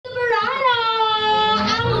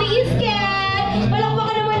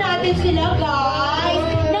natin sila, guys.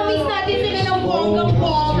 Na-miss natin sila ng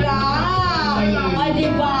bonggang-bongga. O,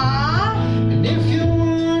 diba?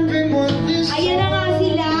 Ayan na nga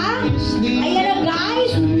sila. Ayan na,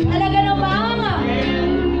 guys. Talaga naman.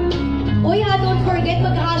 Uy, don't forget,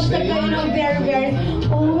 mag-hashtag kayo ng very, very.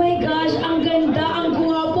 Oh my gosh, ang ganda, ang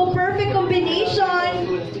guwapo. Perfect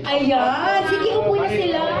combination. Ayan. Sige, upo na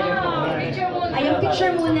sila. Ayan,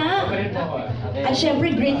 picture muna. At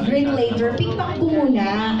syempre, great later. Pick-pack ko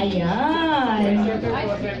muna. Ayan.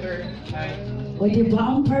 O, diba?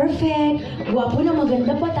 Ang perfect. Guwapo na,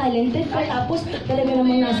 maganda pa, talented pa. Tapos, talaga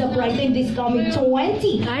namang nasa pride in this coming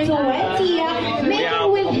 20. Making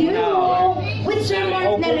with you. With Sir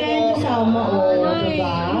Mark na rin kasama. O,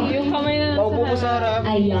 diba? Yung kamay na nasa harap.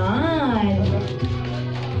 Ayan.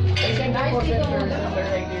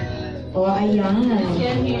 O, ayan.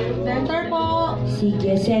 Center po.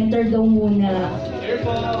 Sige, center daw muna.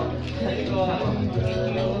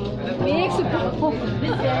 Mix po.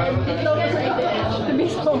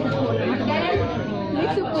 Mix po.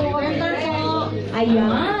 Center po.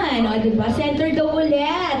 Ayan. O, diba? Center daw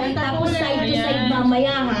ulit. Tapos side to side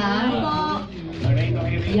mamaya, ha?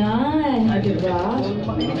 Yan. O, diba?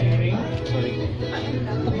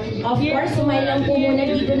 Of course, smile lang po muna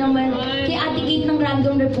dito naman kay Ate Kate ng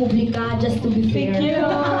Random Republica, just to be fair.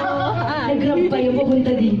 Nag-grab pa yung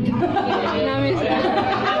papunta dito.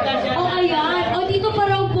 O, ayan. O, dito pa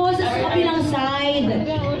raw po sa kabilang side.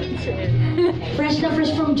 Fresh na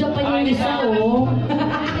fresh from Japan yung isa, oh.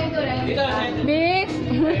 Mix.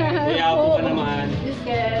 Upo ka naman.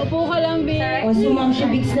 Upo ka lang, Mix. O, si Ma'am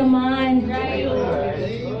Shabix naman.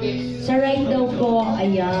 Sa right daw po,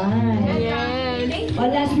 ayan. O,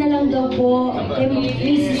 last na lang daw po kay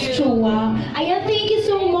Mrs. Chua. Ayan, thank you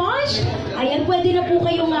so much. Ayan, pwede na po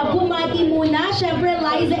kayo nga bumati muna. Siyempre,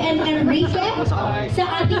 Liza and Enrique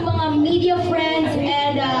sa ating mga media friends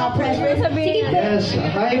and press friends. Sige po. Yes,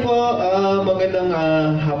 hi po. Magandang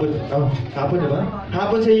hapon. Hapon na ba?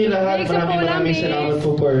 Hapon sa inyo lahat. Maraming salamat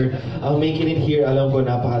po for making it here. Alam ko,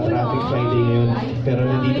 napaka-traffic Friday ngayon. Pero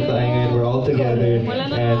nandito tayo ngayon. We're all together.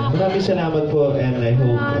 And maraming salamat po. And I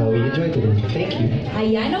hope we enjoy today. Thank you.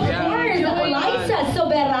 Ayan, of course. Liza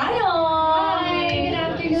Soberano. Hi, good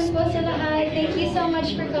afternoon po sa lahat. Thank you so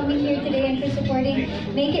much for coming here today and for supporting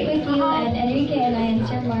Make It With You and Enrique and I and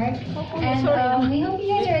Sir Mark. And we hope you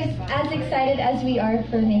guys are as excited as we are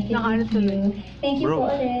for Make It With You. Thank you po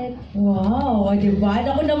ulit. Wow, diba?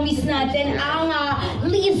 Naku, na-miss natin ang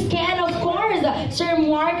Liz Ken, of course, Sir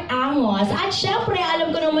Mark Amos. At syempre, alam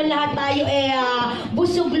ko naman lahat tayo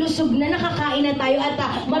busog-lusog na, nakakain na tayo at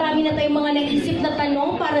marami na tayong mga naisip na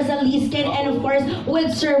tanong para sa Liz Ken and of course with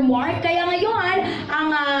Sir Mark. Kaya ngayon, ang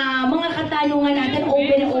mga katanungan natin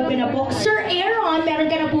open na po. Sir Aaron, meron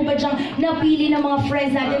ka na po ba dyang napili ng mga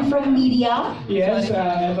friends natin from media? Yes,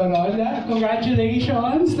 eto na.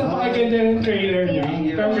 Congratulations! Napakaganda ng trailer niyo.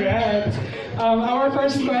 Congrats! Our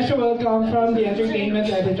first question will come from the entertainment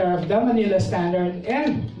editor of The Manila Standard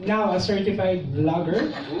and now a certified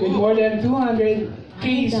vlogger with more than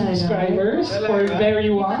 200K subscribers for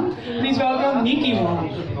Very Wong. Please welcome Nikki Wong.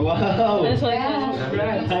 Wow!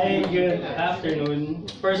 Congrats. Hi, good afternoon.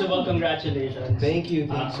 First of all, congratulations. Thank you.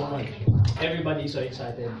 Thanks so much. Everybody's so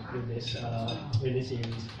excited with this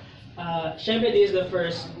series. Syempre, this is the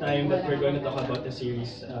first time that we're going to talk about the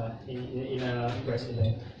series in a press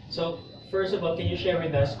event. So, first of all, can you share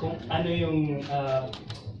with us kung ano yung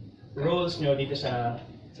roles nyo dito sa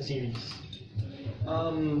series?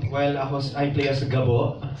 Well, I play as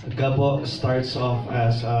Gabo. Gabo starts off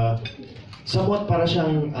as somewhat para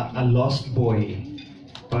siyang a lost boy.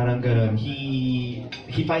 Parang ganun. He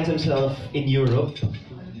finds himself in Europe.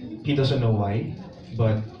 He doesn't know why,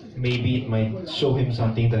 but maybe it might show him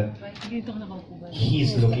something that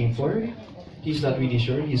he's looking for. He's not really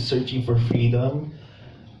sure. He's searching for freedom.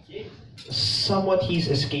 Somewhat he's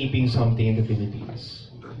escaping something in the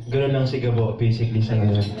Philippines. Ganun lang si Gabo basically sa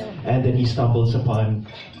ngayon. And then he stumbles upon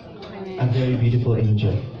a very beautiful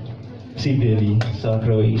angel. Si Billy sa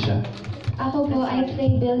Croatia. Ako po, I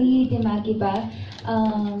play Billy Dimagiba.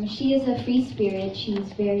 She is a free spirit.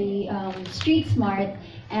 She's very street smart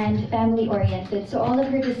and family oriented. So all of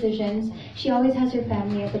her decisions, she always has her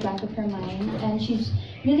family at the back of her mind. And she's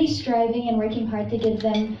really striving and working hard to give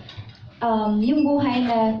them yung buhay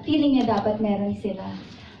na feeling niya dapat meron sila.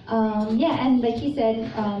 Yeah, and like he said,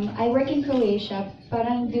 I work in Croatia.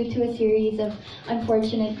 Parang due to a series of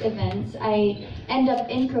unfortunate events, I end up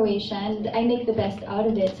in Croatia and I make the best out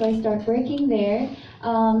of it. So I start working there,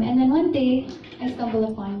 and then one day I stumble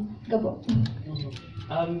upon Gabo.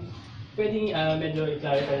 pwedeng medyo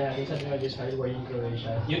i-clarify natin sa mga this hard working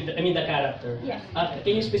Croatia. I mean, the character. Yes.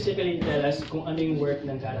 Can you specifically tell us kung ano yung work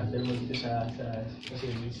ng character mo dito sa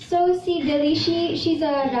series? So si Billy, she's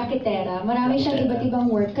a raketera. Marami siyang iba't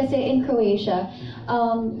ibang work kasi in Croatia,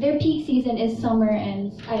 their peak season is summer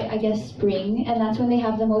and I guess spring, and that's when they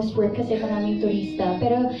have the most work kasi maraming turista.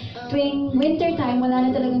 Pero tuwing winter time,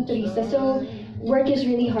 wala na talagang turista. So work is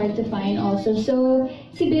really hard to find also. So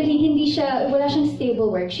si Billy, wala siyang stable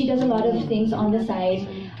work. She does a lot of things on the side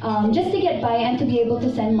just to get by and to be able to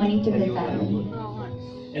send money to her family.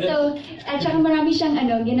 So, at saka marami siyang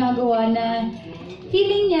ginagawa na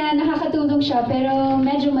feeling niya nakakatulong siya pero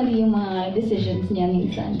medyo mali yung mga decisions niya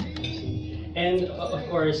minsan. And of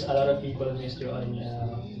course, a lot of people miss you on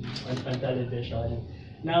television.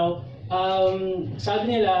 Now,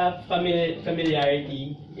 sabi nila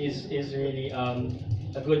familiarity is really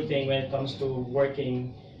a good thing when it comes to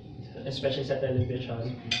working, especially sa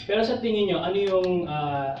television. Pero sa tingin nyo, ano yung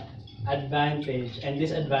advantage and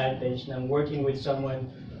disadvantage ng working with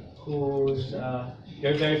someone who's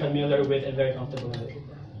you're very familiar with and very comfortable with?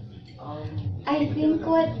 I think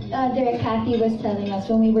what Direk Kathy was telling us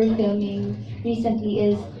when we were filming recently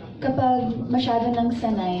is kapag masyado nang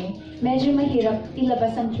sanay, medyo mahirap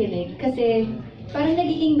ilabas ang kilig kasi parang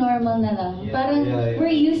nagiging normal na lang. Parang we're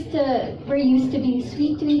used to being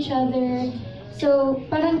sweet to each other. So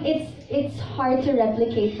parang it's hard to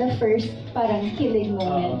replicate the first parang kilig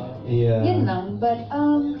moment. Yun lang. But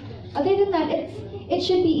other than that, it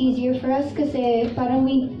should be easier for us kasi parang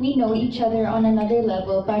we know each other on another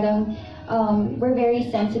level. Parang we're very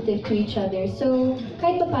sensitive to each other. So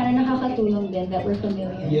kahit pa paano nakakatulong din that we're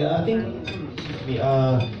familiar. Yeah,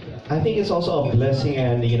 I think it's also a blessing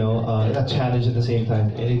and a challenge at the same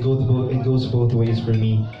time. And it goes both ways for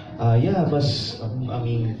me.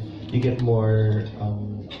 You get more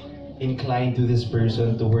inclined to this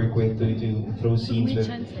person to work with, to throw scenes with.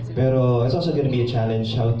 Pero it's also going to be a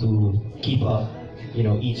challenge how to keep up,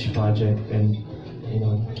 each project and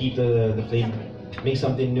keep the flame, make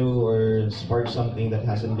something new or spark something that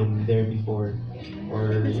hasn't been there before,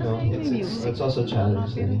 or it's also a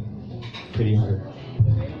challenge and pretty hard.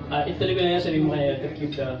 Ituloy ko na yung sabi mo kaya to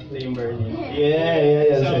keep the flame burning.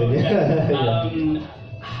 Yeah. So,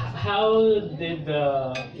 how did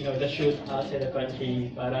the shoot outside the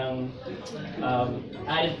country parang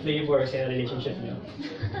added flavor sa relationship niyo?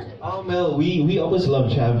 Well, we always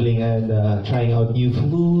love traveling and trying out new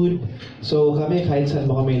food. So kami kahit saan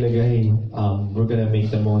mo kami ilagay, we're gonna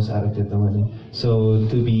make the most out of it naman. So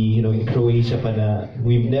to be in Croatia pa na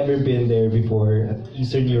we've never been there before. At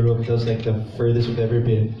Eastern Europe, that was like the furthest we've ever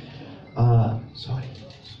been.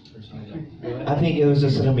 I think it was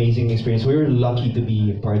just an amazing experience. We were lucky to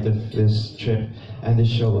be a part of this trip and this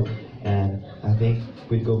show, and I think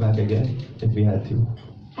we'd go back again if we had to.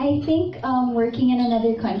 I think working in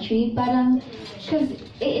another country, parang, because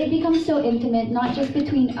it becomes so intimate, not just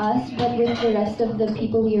between us, but with the rest of the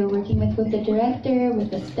people we are working with the director, with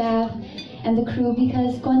the staff, and the crew,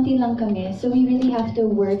 because konti lang kami, so we really have to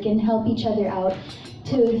work and help each other out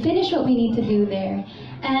to finish what we need to do there.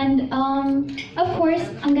 And of course,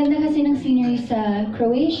 ang ganda kasi ng scenery sa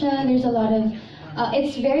Croatia. There's a lot of,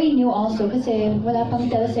 it's very new also kasi wala pang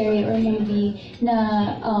teleserye or movie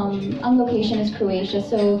na ang location is Croatia.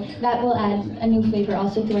 So that will add a new flavor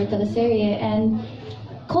also to our teleserye and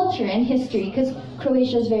culture and history because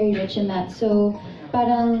Croatia is very rich in that. So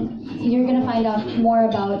parang you're gonna find out more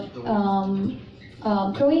about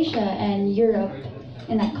Croatia and Europe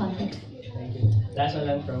in that context. Last one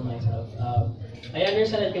lang from myself. I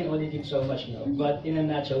understand I can only give so much now, but in a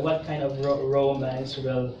nutshell, what kind of romance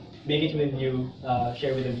will make it with you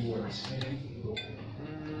share with the viewers?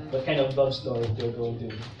 What kind of love story you're going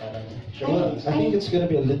to share with us? I think it's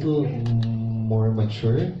gonna be a little more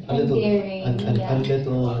mature, a little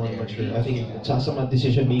more mature. I think sa mga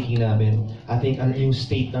decision making namin, I think yung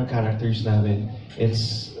state ng characters namin,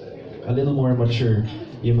 it's a little more mature.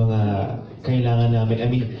 Yung mga kailangan namin.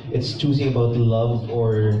 I mean, it's choosing about love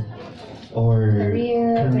or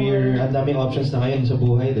career. Ang daming options na ngayon sa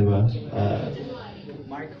buhay, di ba?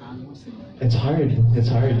 It's hard.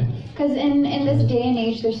 Because in this day and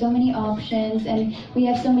age, there's so many options and we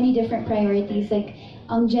have so many different priorities. Like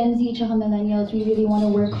Gen Z tsaka millennials, we really want to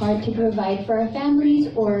work hard to provide for our families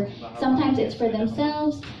or sometimes it's for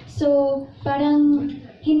themselves. So parang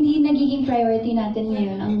hindi nagiging priority natin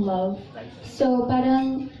ngayon ang love. So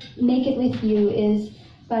parang make it with you is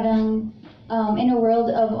parang in a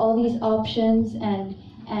world of all these options and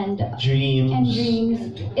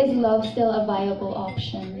dreams, is love still a viable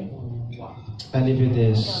option? And if it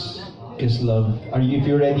is love, if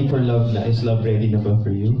you're ready for love na, is love ready na ba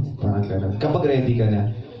for you? Parang ganun. Kapag ready ka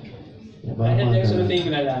na, And then sundutin ko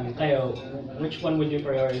na lang, kayo, which one would you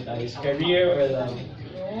prioritize? Career or love?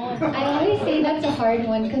 I always say that's a hard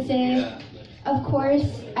one kasi, of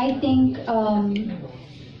course, I think,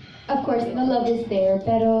 of course, the love is there,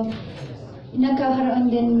 pero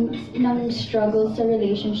nagkakaroon din ng struggle sa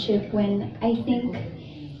relationship when I think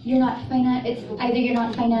it's either you're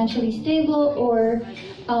not financially stable or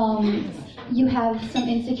you have some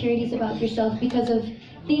insecurities about yourself because of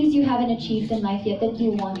things you haven't achieved in life yet that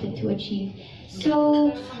you wanted to achieve.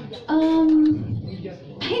 So,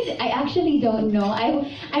 I actually don't know.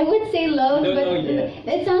 I would say love, but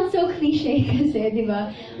it sounds so cliche kasi, di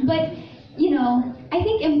ba? But, you know, I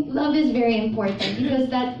think love is very important because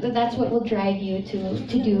that's what will drive you to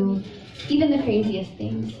do even the craziest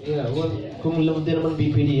things. Yeah, well, kung love din naman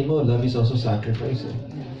pipiliin mo, love is also sacrifice.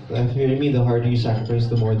 If you hear me, the harder you sacrifice,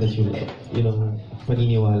 the more that you love. Yun ang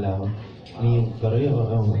paniniwala ko. Pero yun,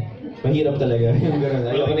 mahirap talaga. Yung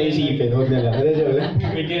gano'n. Ayoko na isipin, huwag na lang.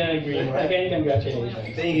 We can agree more. Again,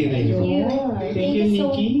 congratulations. Thank you, thank you. Thank you,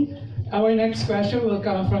 Nikki. Our next question will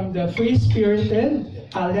come from the free-spirited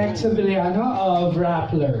Alexa Villano of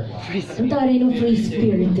Rappler. Ang tari ng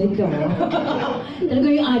free-spirited ka. Talaga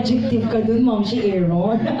yung adjective ka dun, Ma'am si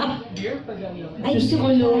Aaron. Ay,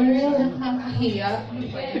 siguro. Nakakahiya.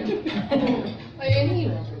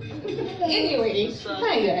 Anyway,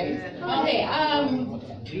 hi guys. Okay,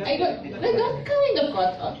 I got kind of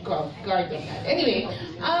caught off guard on that. Anyway,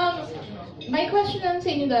 my question lang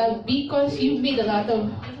sa inyo because you've made a lot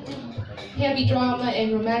of heavy drama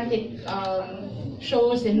and romantic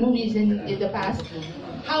shows and movies in the past,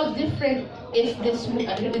 how different is this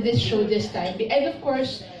show this time? And of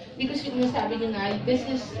course, because yung nasabi nyo nga, this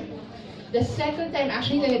is the second time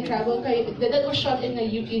actually that I traveled kayo, that was shot in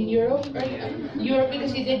Europe,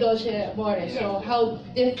 because you did Dolce Amore. So how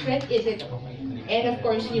different is it? And of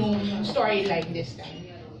course, yung storyline this time.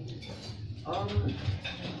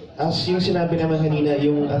 As yung sinabi naman kanina,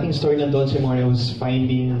 yung ating story ng Dolce Amore was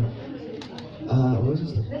finding what was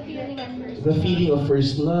this? The feeling of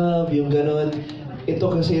first love, yung ganon. Ito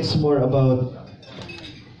kasi it's more about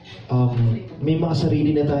may mga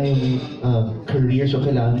sarili na tayong careers o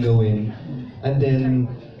kailangan gawin. And then,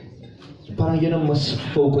 parang yun ang mas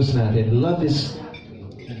focus natin. Love is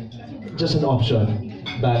just an option.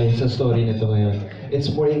 Balance sa story nito ngayon.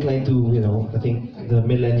 It's more inclined to, you know, I think the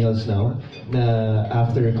millennials now, na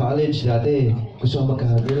after college, dati gusto ko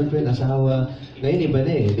magka-girlfriend, asawa. Ngayon iba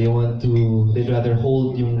na eh. They'd rather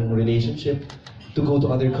hold yung relationship to go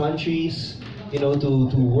to other countries, you know,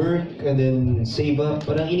 to work and then save up.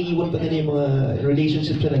 Parang iniiwan pa nila yung mga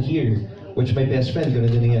relationships na here, which my best friend,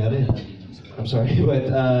 ganun din nangyari. I'm sorry, but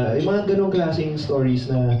yung mga ganung klaseng stories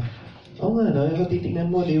na, nga, no, yung titignan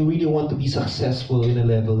mo, they really want to be successful in a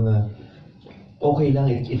level na okay lang,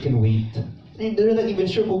 it can wait. And they're not even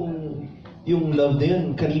sure kung yung love na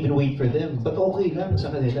yun can even wait for them, but okay lang sa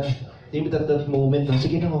kanila. Maybe that moment na,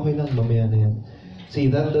 sige lang, okay lang, mamaya na yan.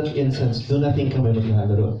 See, that instance, doon natin kami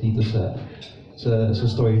maglalaro dito sa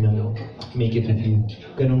story ng Make It With You.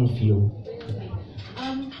 Ganong feel.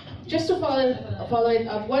 Just to follow it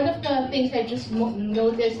up, one of the things I just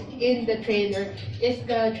noticed in the trailer is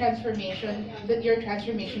the transformation, your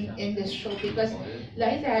transformation in this show, because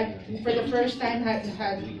Liza for the first time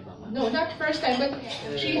no, not first time, but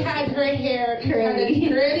she had her hair,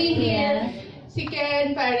 curly hair. Si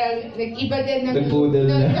Ken, parang nag-iba din ng... Nag-poodle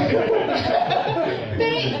na.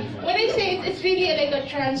 Pero when I say it, it's really like a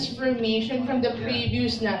transformation from the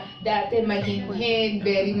previous na dati mahinhin,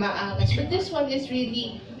 very maangas. But this one is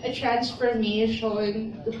really a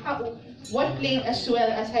transformation. What played as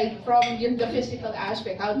well aside from the physical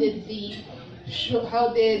aspect? How did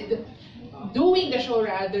doing the show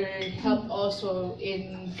rather help also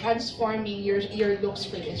in transforming your looks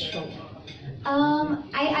for this show?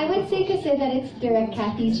 I would say kasi that it's Direct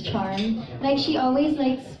Kathy's charm. Like, she always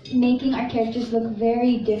likes making our characters look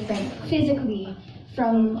very different physically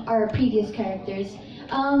from our previous characters.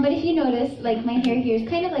 But if you notice, like, my hair here is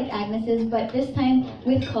kind of like Agnes's, but this time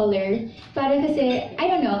with color. Para kasi, I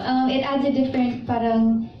don't know, it adds a different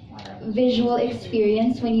parang visual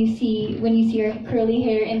experience when you see her curly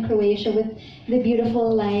hair in Croatia with the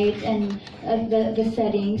beautiful light and the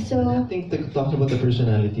setting. So I think it talks about the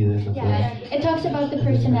personality then. Yeah, it talks about the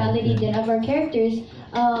personality then of our characters.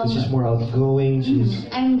 She's more outgoing.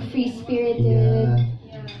 I'm free-spirited.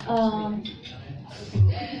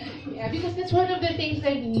 Yeah, because that's one of the things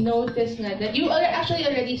I've noticed that you actually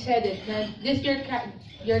already said it.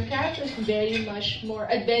 Your character is very much more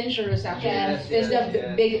adventurous. Actually, is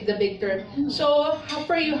the big term. So,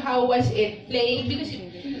 for you, how was it playing? Because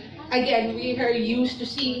again, we are used to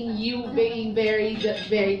seeing you being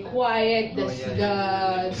very quiet,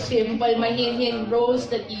 the simple mahinhin roles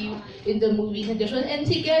that you in the movies and this one. And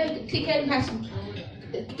Tiken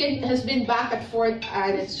has been back and forth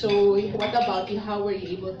at it. So what about you? How were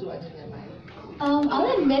you able to naman?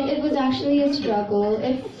 I'll admit it was actually a struggle.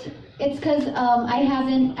 It's because I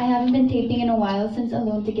haven't been taping in a while since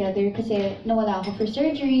Alone Together kasi nawala ako for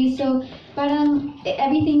surgery. So parang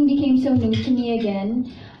everything became so new to me again.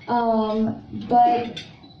 But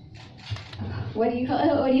how do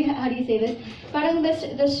you say this? Parang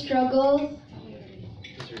the struggle.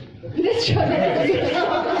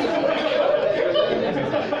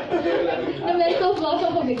 The mental block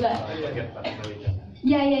ako bigla.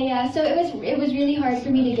 Yeah. So it was really hard for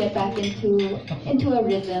me to get back into a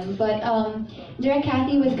rhythm. But Direk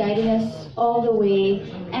Cathy was guiding us all the way.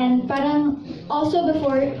 And parang also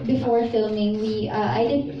before filming, I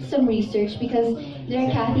did some research because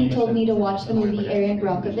Direk Cathy told me to watch the movie Erin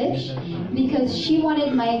Brockovich because she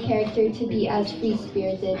wanted my character to be as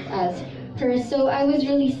free-spirited as her. So I was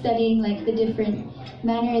really studying like the different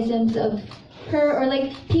mannerisms of her or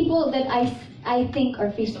like people that I think are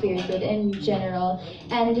free-spirited in general.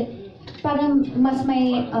 And parang mas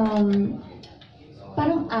may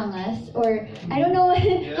parang angas or I don't know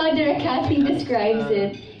how Direk Cathy describes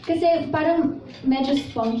it. Kasi parang medyo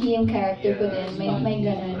spunky yung character ko din. May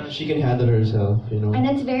ganun. She can handle herself, you know. And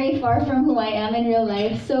it's very far from who I am in real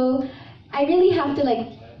life. So I really have to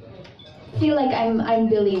like feel like I'm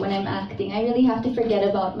Billy when I'm acting. I really have to forget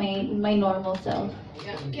about my normal self.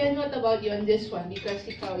 Yeah. Ken, what about you on this one? Because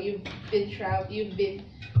you've been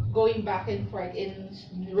going back and forth in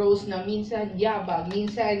roles na minsan yabang,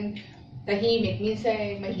 minsan tahimik,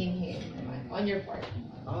 minsan mahinhin naman on your part.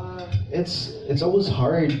 It's always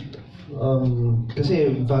hard.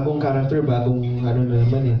 Kasi bagong character, bagong ano na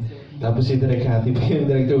naman eh. Tapos si Direk Cathy pa yung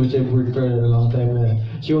director which I've worked for a long time na.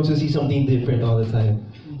 She wants to see something different all the time.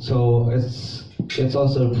 So it's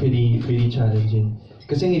also pretty challenging.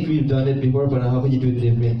 Kasi if you've done it before, parang how can you do it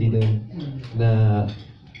differently then? Na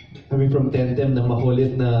coming from Tentem na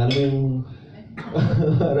makulit na alam mo yung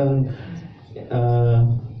parang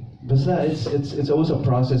basta it's always a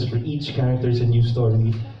process for each character. It's a new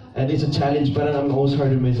story. And it's a challenge. Parang I'm always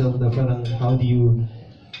hard on myself na parang how can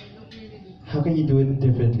you do it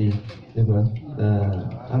differently? Diba?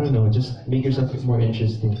 I don't know, just make yourself more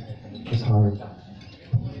interesting. It's hard.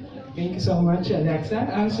 Thank you so much, Alexa.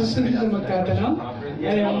 Ang susunod na magtatanong,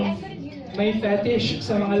 may fetish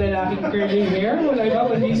sa mga lalaking curly hair. Wala iba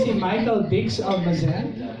kundi si Michael Biggs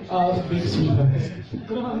Almazan of Biggs Vlogs.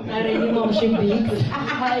 Narinig mo si Biggs.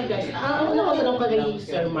 Hi guys. Ako nakatanong ka kay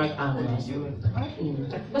Sir Mark Amos.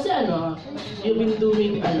 Kasi you've been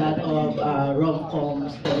doing a lot of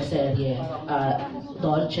rom-coms, teleserye,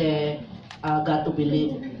 Dolce, Got to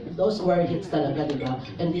Believe. Those were hits talaga, di ba?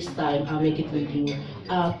 And this time, Make It With You.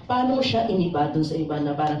 Paano mo siya iniba dun sa iba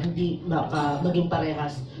na parang hindi maging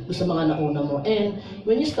parehas dun sa mga nauna mo? And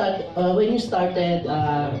when you started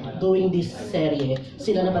doing this serye,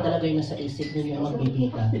 sila na ba talaga yung nasa isip ninyo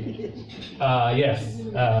magbibita? Yes.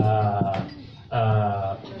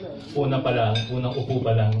 Unang upo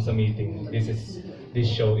pa lang sa meeting. This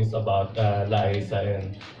show is about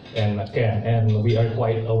Liza and Ken, and we are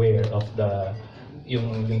quite aware of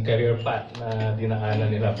yung career path na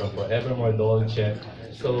dinaanan nila from Forevermore, Dolce.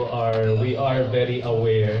 So we are very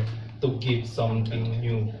aware to give something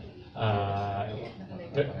new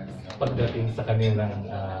pagdating sa kanilang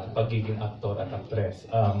pagiging aktor at actress.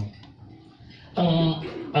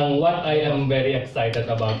 What I am very excited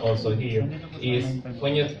about also here is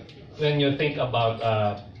when you think about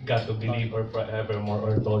Got to Believe or Forevermore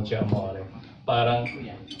or Dolce Amore, parang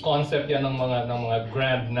concept yan ng mga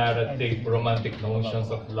grand narrative, romantic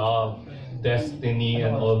notions of love, destiny,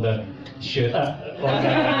 and all that shit.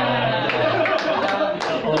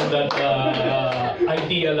 All that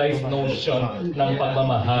idealized notion ng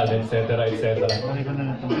pagmamahal, etc.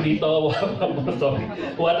 Dito,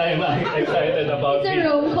 what I'm excited about. It's a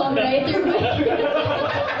rom-com, right?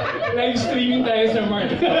 Live streaming tayo sa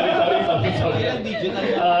Mark. Sorry.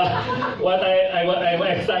 What I'm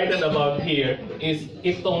excited about here is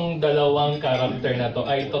itong dalawang character na to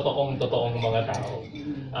ay totoong mga tao.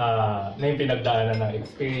 May pinagdaanan ng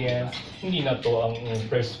experience, hindi na to ang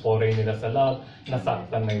first foray nila sa love,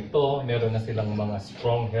 nasaktan na ito, meron na silang mga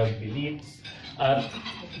strong-held beliefs, at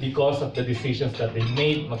because of the decisions that they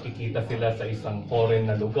made, makikita sila sa isang foreign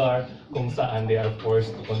na lugar kung saan they are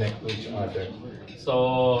forced to connect to each other.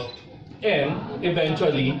 So, and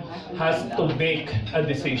eventually has to make a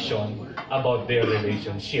decision about their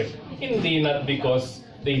relationship. Hindi not because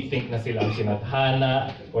they think na sila ang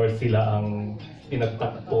sinadhana or sila ang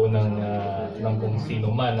pinagtakpo ng kung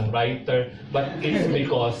sino man, ng writer, but it's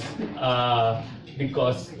because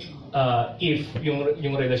if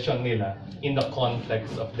yung relasyon nila in the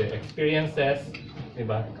context of the experiences,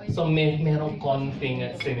 diba? So merong konting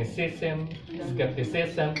cynicism,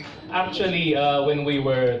 skepticism. Actually, when we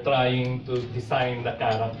were trying to design the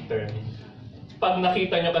character, pag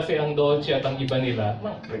nakita nyo kasi ang Dolce at ang iba nila,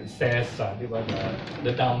 mga prinsesa, di ba?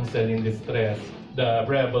 The damsel in distress, the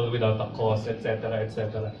rebel without a cause, etc.,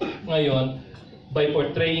 etc. Ngayon, by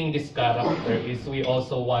portraying this character is we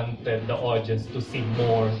also wanted the audience to see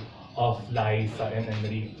more of Liza and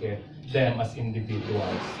Enrique, them as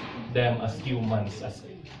individuals, them as humans, as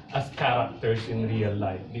characters in real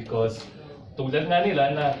life. Because tulad nga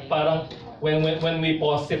nila na parang when we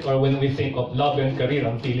pause it or when we think of love and career,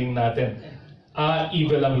 ang feeling natin,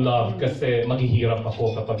 evil ang love kasi maghihirap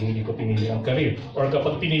ako kapag hindi ko pinili ang career. Or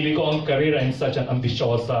kapag pinili ko ang career, I'm such an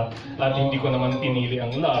ambisyosa at hindi ko naman pinili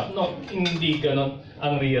ang love. No, hindi ganon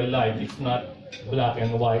ang real life. It's not black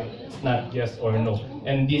and white. It's not yes or no.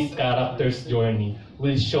 And this character's journey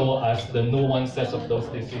will show us the nuances of those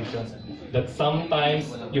decisions. That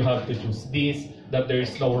sometimes you have to choose this, that there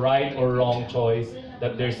is no right or wrong choice,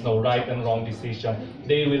 that there's no right and wrong decision.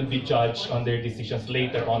 They will be judged on their decisions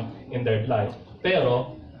later on in their life.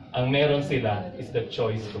 Pero, ang meron sila is the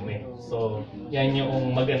choice to make. So, yan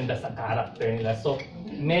yung maganda sa character nila. So,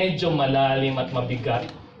 medyo malalim at mabigat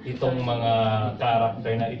itong mga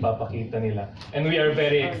character na ipapakita nila. And we are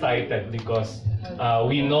very excited because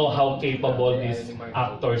we know how capable these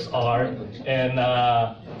actors are. And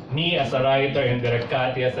me as a writer and Direk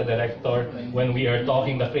Cathy as a director, when we are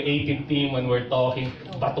talking, the creative team, when we're talking,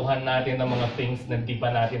 batuhan natin ng mga things na di pa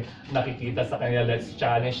natin nakikita sa kanila. Let's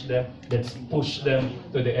challenge them, let's push them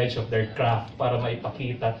to the edge of their craft para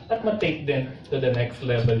maipakita at ma-take them to the next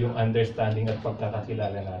level yung understanding at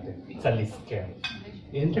pagkakakilala natin sa Lisken.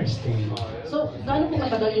 Interesting. So, gaano po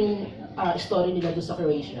katagal yung story nila doon sa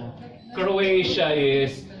Croatia? Croatia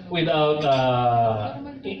is without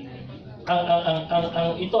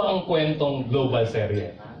ito ang kwentong global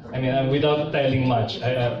serye. I mean, without telling much,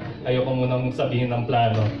 ayoko munang sabihin ng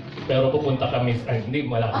plano. Pero pupunta kami, hindi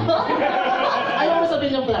malaki. Ayaw mo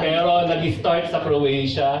sabihin ng plano? Pero nag-start sa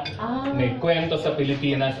Croatia, may kwento sa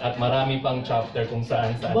Pilipinas at marami pang chapter kung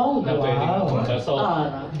saan na pwedeng pupunta. So,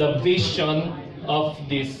 the vision of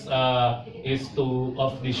this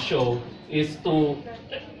this show is to,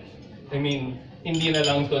 I mean, hindi na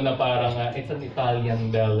lang to na parang it's an Italian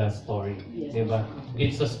Bella story, di ba?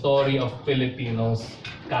 It's a story of Filipinos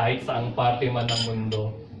kahit saang parte man ng mundo,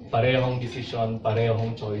 parehong desisyon,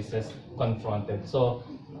 parehong choices confronted. So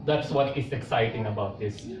that's what is exciting about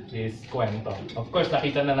this kwento. Of course,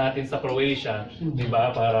 nakita na natin sa Croatia, di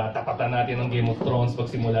ba? Para tapatan natin ng Game of Thrones pag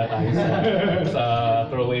simula tayo sa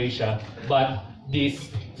Croatia. But this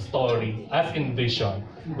story, as envisioned,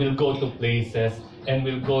 will go to places and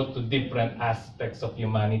will go to different aspects of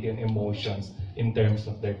humanity and emotions in terms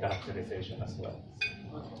of their characterization as well.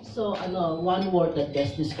 So, one word that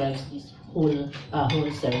best describes this whole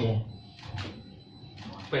series.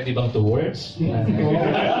 Pwede bang 2 words? 2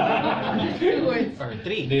 words. Or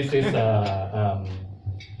 3. This is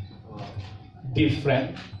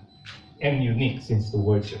different and unique since 2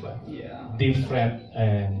 words, diba? Yeah. Different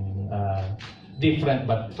and different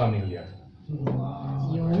but familiar.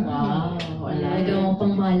 Yun. Wow. Wala. Nagawang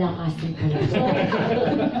pang malakasin pala.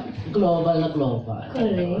 Global na global.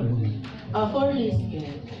 Correct.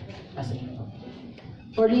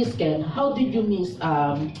 For Lisken, how did you miss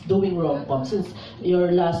doing rom-com? Since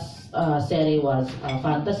your last series was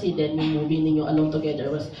fantasy, then yung movie ninyo Alone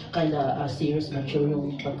Together was kind of serious, mature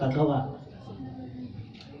yung pagkagawa.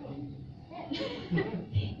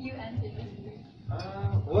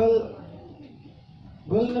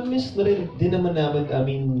 Well, na-miss na rin din naman namin, I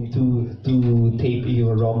mean, to tape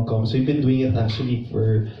yung rom-com. So we've been doing it actually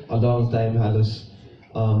for a long time, halos.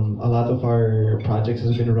 A lot of our projects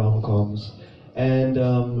has been rom-coms. And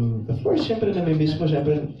of course, syempre nami-miss mo,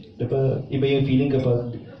 syempre, diba, iba yung feeling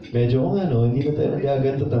kapag medyo, hindi na tayo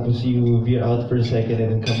nagaganto, tapos you veer out for a second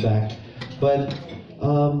and then come back. But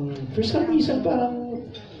for some reason,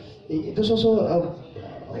 parang, it was also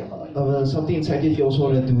something inside you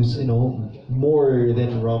also want to do, more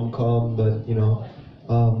than rom-com, but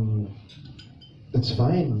it's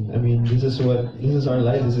fine. I mean, this is our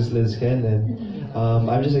life. This is Lisken, and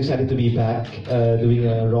I'm just excited to be back doing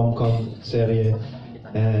a rom-com series,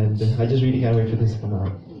 and I just really can't wait for this to come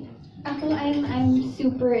out. I'm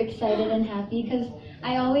super excited and happy because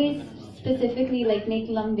I always specifically like make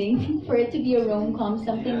lambing for it to be a rom-com,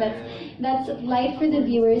 something that's light for the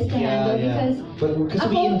viewers to handle because But kasi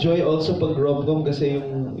we enjoy also pag rom-com kasi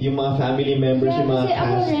yung mga family members, yung mga kasi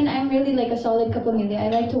ako cast. rin, I'm really like a solid kapamilya.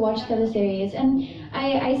 I like to watch teleseries and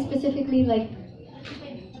I specifically like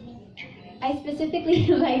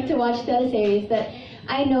like to watch teleseries that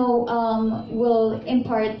I know will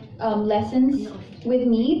impart lessons with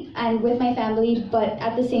me and with my family, but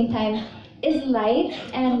at the same time is light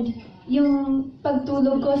and yung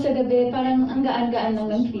pagtulog ko sa gabi parang ang gaan-gaan lang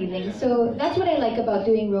ng feeling. So that's what I like about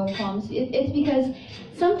doing rom-coms. It's because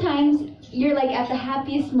sometimes you're like at the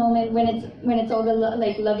happiest moment when it's all the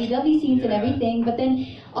like lovey-dovey scenes and everything, but then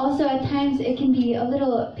also at times it can be a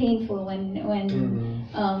little painful when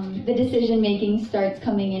the decision making starts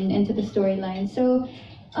coming into the storyline. So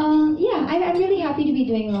yeah, I'm really happy to be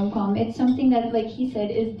doing rom-com. It's something that, like he said,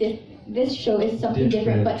 is this show is something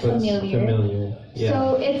different but familiar. Yeah.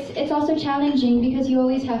 So it's also challenging because you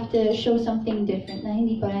always have to show something different na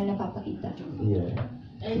hindi pa rin napapakita. Yeah.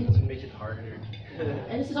 And, Make it harder.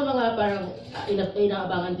 and sa mga parang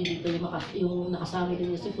inaabangan din dito yung nakasama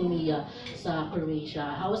din si Fumia sa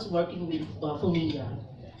Croatia. How was working with Fumia?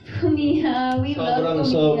 Fumia, we love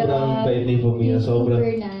Fumia. Sobrang bait ni Fumia. He's Sobrang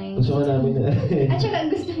super nice. gusto ka namin na. At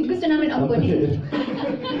saka gusto namin ampunin.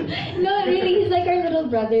 No, really, he's like our little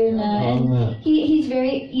brother na. And he's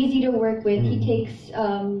very easy to work with. He takes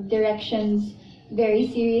directions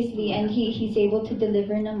very seriously and he's able to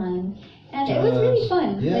deliver naman. And it was really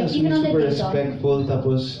fun. Yeah, like even on the super day off. respectful,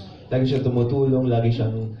 tapos lagi siya tumutulong, lagi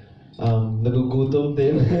siyang nagugutom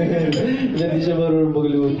din. Hindi siya marunong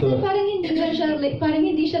magluto. Parang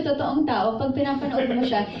hindi siya totoong tao. Pag pinapanood mo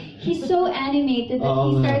siya, he's so animated that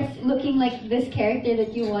he starts looking like this character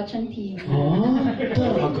that you watch on TV.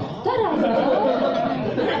 Talaga?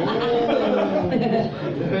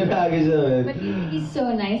 Lagi siya, man. But he's so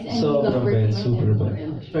nice and we love Sobrang working bait, with super him. bait.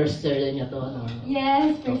 And first series niya to, no?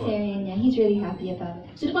 Yes, for Syrian, yeah. He's really happy about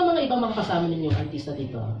it. Sino pa mga ibang mga kasama ninyong artista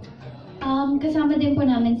dito? Kasama din po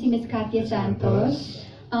namin si Miss Katia Santos.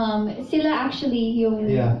 Sila actually yung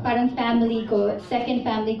parang family ko, second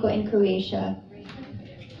family ko in Croatia.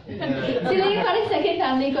 Sila yung parang second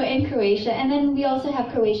family ko in Croatia. And then we also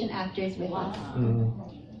have Croatian actors with us.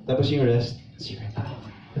 Tapos yung rest, secret.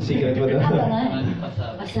 Secret mo daw.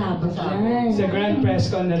 Pasabot yan. Sa grand press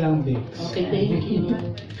con na lang, Bix. Okay, thank you.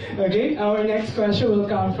 Okay, our next question will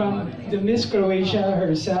come from the Miss Croatia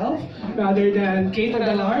herself, rather than Kate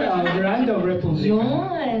Agalar of Random Republic.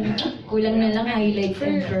 Yun! Kulang na lang highlights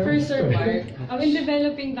and For curves. Sir Mark, in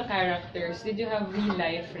developing the characters, did you have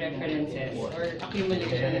real-life references or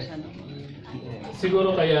accumulation na siya?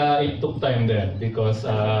 Siguro kaya it took time then because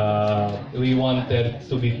we wanted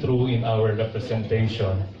to be true in our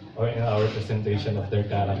representation or in our presentation of their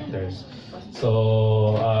characters.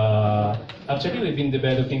 So actually we've been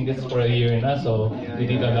developing this for a year na, so we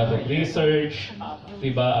did a lot of research,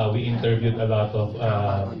 diba? We interviewed a lot of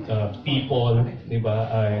people,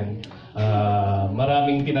 diba? And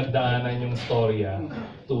maraming pinagdaanan yung storya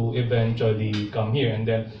to eventually come here. And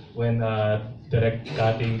then when Direct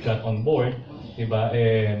Cathy got on board, diba,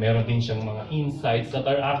 meron din siyang mga insights that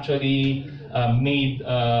are actually made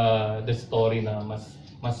the story na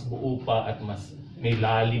mas buo pa at mas may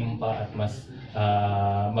lalim pa at mas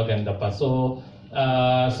maganda pa. So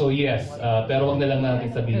yes, pero wag na lang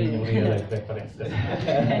natin sabihin yung real life reference kasi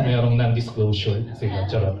merong non-disclosure. Sige,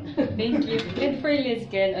 charot. Thank you. And for Liz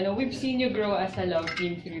Ken, we've seen you grow as a love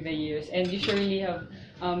team through the years and you surely have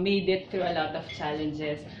made it through a lot of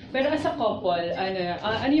challenges. Pero as a couple,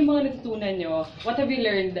 ano yung mga natutunan nyo? What have you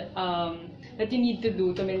learned that you need to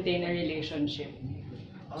do to maintain a relationship?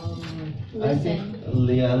 I think,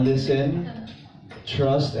 listen,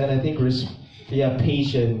 trust, and I think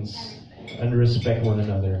patience and respect one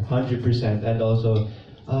another, 100%, and also,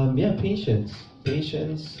 patience.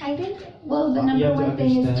 Patience. I think, well, the You number have to one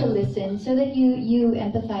thing is to understand. listen so that you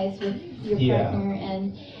empathize with your partner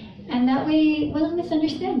and that way, walang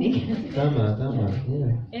misunderstanding. Tama,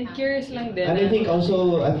 yeah. And curious lang din. And I think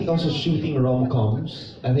also shooting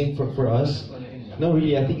rom-coms, I think for us, no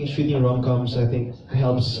really, I think shooting rom-coms, I think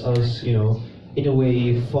helps us, in a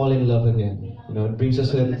way, fall in love again. It brings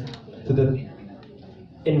us to the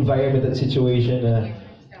environment and situation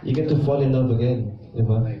you get to fall in love again.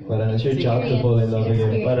 Diba? Parang it's your job to fall in love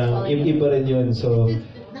again. Parang iba rin yun. So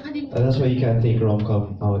that's why you can't take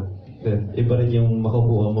rom-com out. Then iba rin yung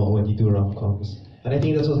makukuha mo when you do rom-coms. And I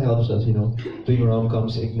think that's what helps us, doing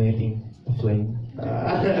rom-coms, igniting the flame.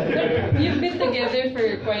 You've been together for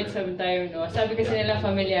quite some time, no? Sabi kasi nila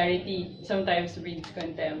familiarity sometimes breeds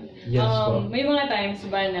contempt. Yes, po. May mga times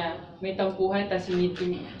ba na may tampuhan tas you need to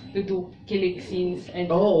do kilig scenes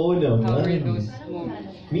and Oo naman. how are those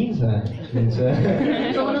moments? Minsan. So,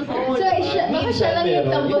 baka siya lang yung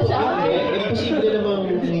tambo sa Imposible namang...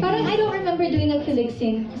 Parang I don't remember doing a kilig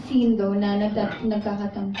scene though na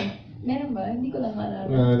nagkakatampo. Meron ba? Hindi ko lang maalala.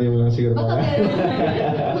 Hindi mo lang siguro Baka maalala. meron.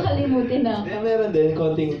 Makalimutin na. Meron din,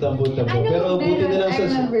 konting tampo-tampo. I know, Pero buti na lang I sa...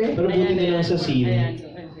 remember. Pero buti na lang sa scene.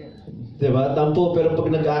 Diba? Tampo, pero pag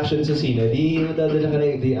nag-action sa scene, di madadala ka na,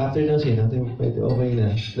 di after ng scene, natin pwede okay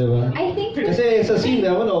na. Diba? I think Kasi sa scene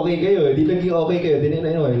naman, okay kayo. Di naging okay kayo. Di na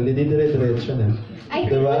yun. Di dire-diretso na. I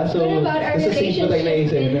think Diba? what's So, good about our nasa scene pa tayo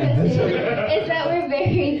relationship naisip na. is that we're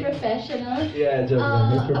very professional. Yeah, joke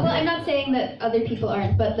lang. Well, I'm not saying that other people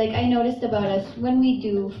aren't, but like I noticed about us when we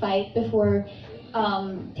do fight before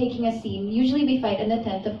taking a scene. Usually we fight in the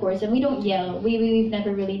tent, of course, and we don't yell. We've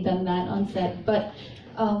never really done that on set, but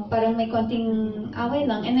parang may konting away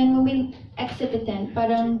lang. And then when we exit the tent,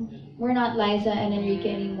 parang we're not Liza and Enrique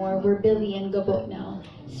anymore. We're Billy and Gabo now.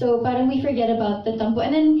 So parang we forget about the tampo.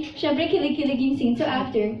 And then, syempre, kilig-kilig yung scene. So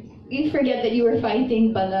after, you forget that you were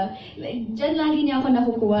fighting pala. Like, dyan lagi niya ako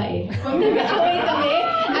nakukuha eh. Pag nag-away kami,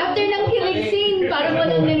 after ng kilig scene, parang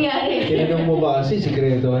walang nangyari. Tinanong mo ba kasi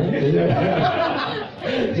sikreto eh?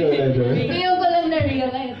 Joke. Ngayon ko lang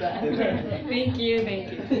na-realize ah. Thank you,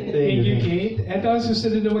 thank you. Thank you, Kate. Ito ang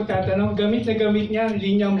susunod na magtatanong. Gamit na gamit niya ang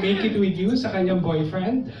linyang Make It With You sa kanyang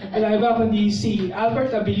boyfriend. Wala iba kundi si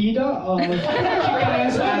Albert Abilido of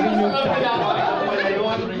Chicanas Avenue.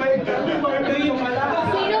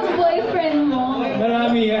 Sinong boyfriend mo?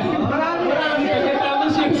 Marami yan. Marami.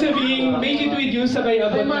 Pagkatapos yung sabihin, Make It With You sabay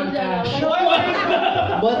abot ng cash.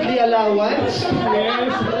 Monthly allowance?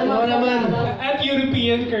 Yes. Ano naman? At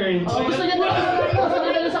European currency. Gusto niya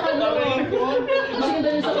dala sa kanya. Gusto niya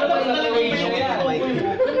dala sa kanya.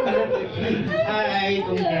 Hi,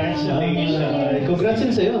 congratulations. Congrats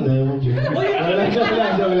din sa'yo, no? Joke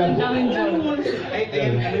lang.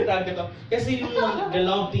 Ano tawag ito? Kasi yung the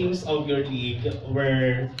love teams of your league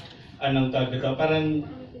were, anong tawag ito, parang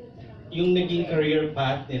yung naging career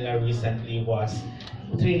path nila recently was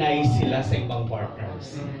trinay sila sa ibang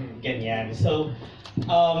partners. Ganyan. So,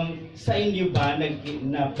 sa inyo ba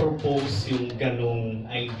na-propose yung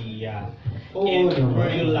ganong idea? Oo And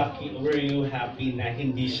naman. were you happy na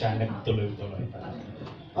hindi siya nagtuloy-tuloy?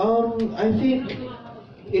 I think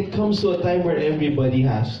it comes to a time where everybody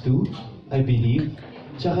has to, I believe.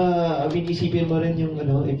 Tsaka, I mean, isipin mo rin yung,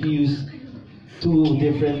 if you use two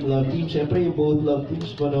different love teams, syempre yung both love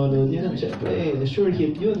teams manonood yun, syempre, sure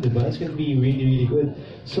hit yun, diba? It's gonna be really, really good.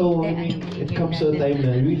 So, I mean, it comes to a time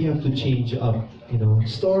na you really have to change up,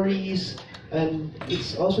 stories, and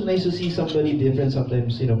it's also nice to see somebody different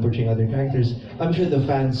sometimes, portraying other characters. I'm sure the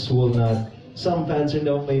fans will not, some fans are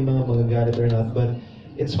now may mga magagalit or not, but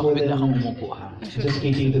it's more than just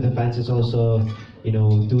catering to the fans, it's also,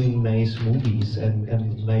 doing nice movies and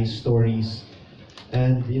nice stories.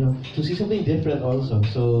 And, to see something different also.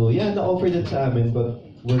 So, yeah, na-offered it sa amin, but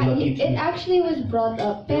we're lucky It actually was brought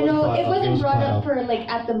up, pero it wasn't brought up for like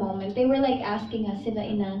at the moment. They were like asking us, sila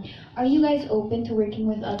inan, are you guys open to working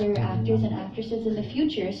with other actors and actresses in the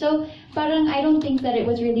future? So, parang I don't think that it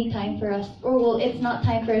was really time for us, or well, it's not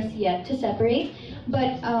time for us yet to separate.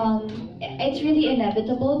 But it's really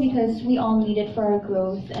inevitable because we all need it for our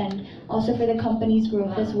growth and also for the company's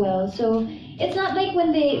growth as well. So it's not like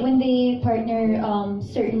when they partner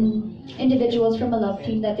certain individuals from a love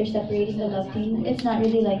team that they're separating the love team. It's not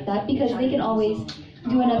really like that because they can always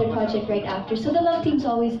do another project right after. So the love team's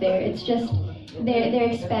always there. It's just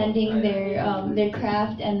they're expanding their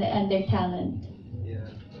craft and their talent.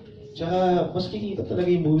 Tsaka, mas kikita talaga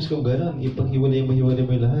yung movies kung gano'n. Ipaghiwalay mo yung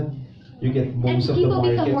lahat. You get most of the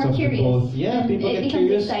markets of the both. Yeah, people get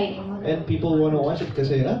curious. Exciting. And people want to watch it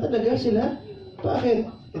kasi, talaga sila? Bakit?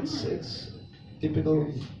 It's typical.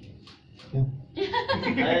 Yeah.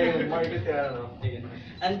 Ay, Margaret,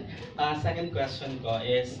 And second question ko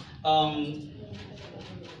is, ano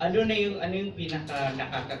yung pinaka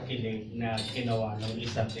nakakakilig na ginawa ng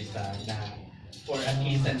isa't isa na for a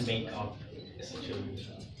kiss and make up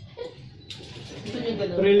situation?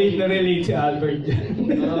 Relate na relate si Albert.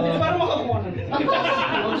 Para makakuha na din.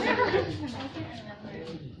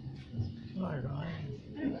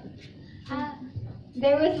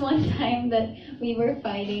 There was one time that we were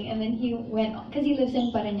fighting and then he went, because he lives in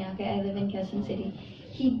Parañaque, I live in Quezon City.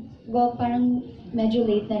 Parang medyo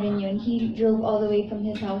late na rin yun. He drove all the way from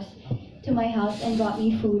his house to my house and brought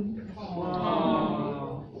me food.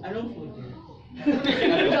 Wow. Anong food?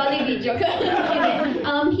 Jollibee joke.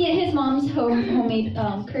 His mom's homemade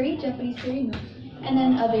curry, Japanese curry, no? And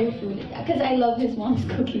then other food. Because I love his mom's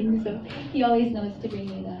cooking, so he always knows to bring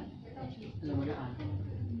me that.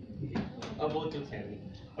 About you, Kelly?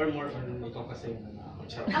 Or more on ikaw kasi yung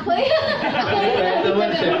Ako yun. Kahit naman,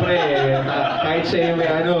 syempre, kahit siya yung may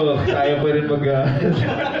ano, kaya pa rin mag...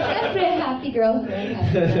 Siyempre, happy girlfriend.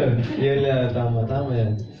 Yun lang, tama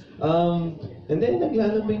yan. And then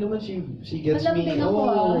naglalambing naman, she gets me, Malambing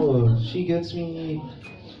ako, she gets me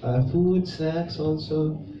food, snacks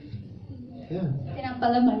also. Yeah.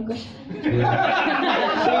 Pinampalaman ko siya.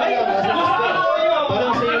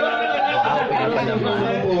 Parang same lang.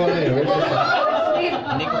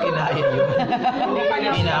 Hindi ko kinain yun.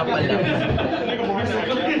 Pinapal lang.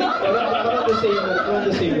 Parang the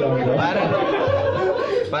same lang.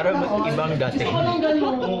 Parang ibang dating.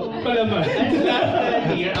 Palaman.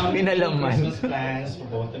 Pinalaman. Christmas plans for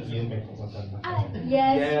both of you, may pupunta na.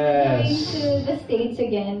 Yes, Yes. we're going to the States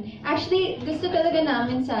again. Actually, gusto talaga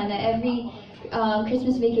namin sana every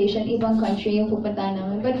Christmas vacation, ibang country yung pupunta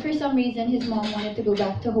namin. But for some reason, his mom wanted to go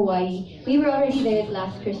back to Hawaii. We were already there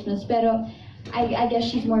last Christmas, pero I guess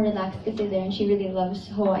she's more relaxed kasi there and she really loves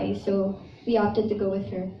Hawaii, so we opted to go with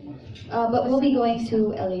her. But we'll be going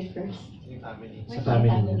to LA first. Sa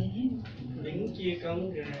family. Thank you,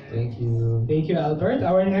 congrats. Thank you. Thank you, Albert.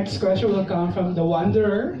 Our next question will come from the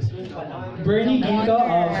Wanderer, Bernie Giga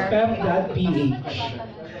of Pep.ph.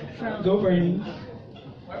 Go, Bernie.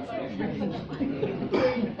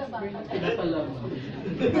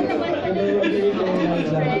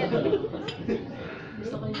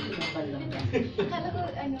 Akala ko,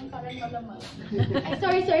 parang malamang.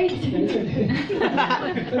 Ay, sorry.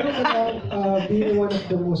 Being one of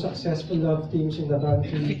the most successful love teams in the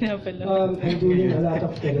country and doing a lot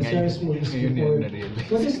of teleseries movies before,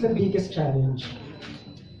 what is the biggest challenge?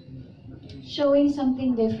 Showing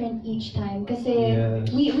something different each time kasi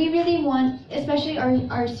Yes. we really want, especially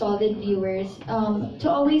our solid viewers, to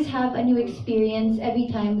always have a new experience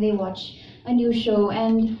every time they watch a new show,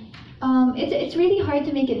 and it's really hard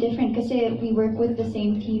to make it different kasi we work with the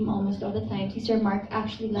same team almost all the time. Si Sir Mark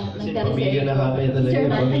actually lahat ng Kasi pamilya na kami talaga, Sir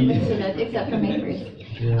Mark pamilya. and Sulat, except for my first.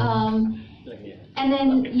 Yeah. And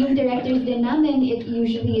then yung directors din namin, it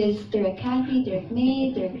usually is Direct Kathy, Direct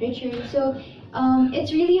May, Direct Richard. So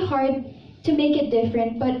it's really hard to make it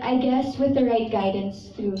different, but I guess with the right guidance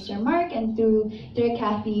through Sir Mark and through Direct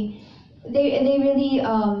Kathy, they really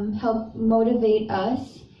help motivate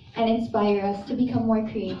us and inspire us to become more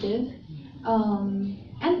creative.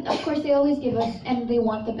 And of course, they always give us, and they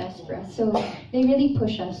want the best for us. So they really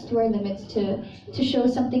push us to our limits to show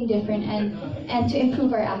something different and to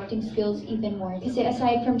improve our acting skills even more. Because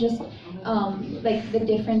aside from just like the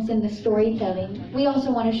difference in the storytelling, we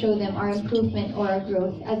also want to show them our improvement or our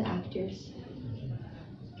growth as actors.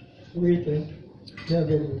 Great, eh? Yeah,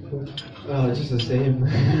 very cool. Oh, just the same.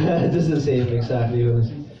 Just the same, exactly.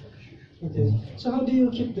 Okay. So how do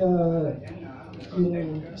you keep the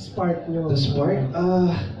spark nyo? The spark?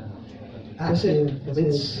 Kasi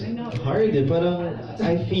it's hard eh. Parang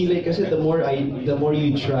I feel like kasi the more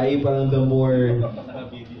you try, parang the more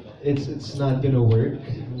it's not gonna work.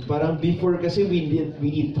 Parang before kasi we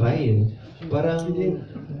did try eh. Parang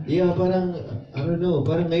parang I don't know,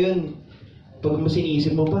 parang ngayon pag mas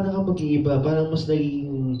iniisip mo, parang ka mag-iiba, parang mas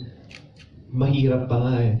naging mahirap pa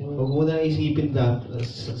nga eh. Huwag mo na isipin na,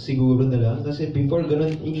 siguro na lang. Kasi before,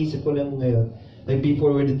 ganun, inisip ko lang ngayon. Like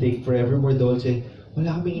before we take Forevermore Dolce,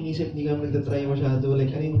 wala kaming inisip, hindi kami nagtatry masyado.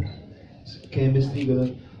 Like, chemistry,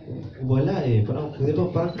 ganun. Wala eh. Parang, di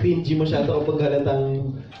ba, parang cringy masyado kapag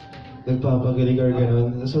halatang nagpapagaling or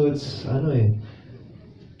ganun. So it's,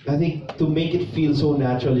 I think to make it feel so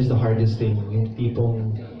natural is the hardest thing. Yung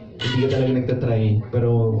tipong, hindi ka talaga nagtatry.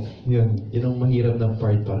 Pero, yun ang mahirap na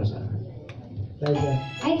part para sa akin.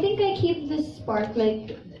 I think I keep the spark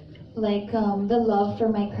like the love for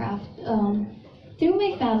my craft through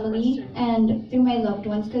my family and through my loved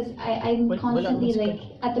ones, because I'm constantly like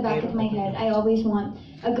at the back of my head, I always want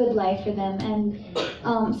a good life for them, and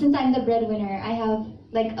since I'm the breadwinner, I have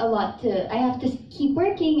like I have to keep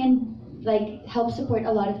working and like help support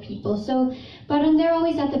a lot of people. So parang they're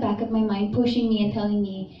always at the back of my mind, pushing me and telling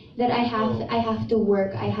me that I have to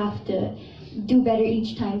work, I have to do better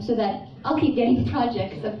each time so that I'll keep getting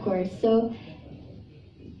projects, of course. So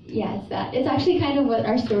yeah, it's that. It's actually kind of what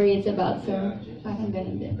our story is about, so parang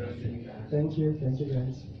ganun din. Thank you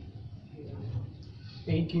guys.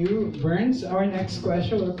 Thank you, Burns. Our next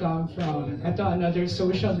question will come from another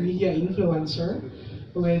social media influencer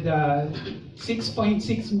with 6.6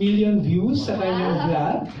 million views sa kanyang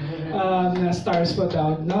vlog na stars po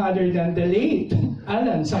daw, no other than the late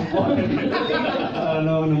Alan, sangkot.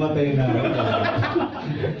 No, namatay na.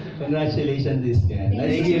 Congratulations, Lisken.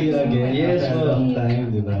 Nice to see you again. Yes, after a long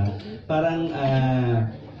time, di ba? Parang,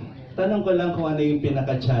 tanong ko lang kung ano yung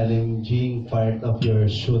pinaka-challenging part of your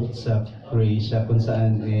shoot sa Croatia, kung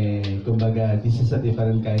saan, kumbaga, this is a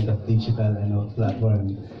different kind of digital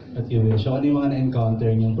platform that you will show. Ano yung mga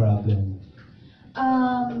na-encounter yung problem?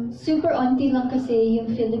 Super onti lang kasi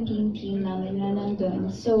yung Philippine team namin na nandun.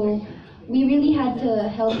 So, we really had to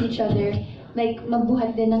help each other. Like,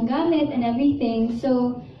 magbuhat din ng gamit and everything.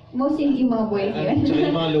 So, mostly yung mga boys yun. Actually,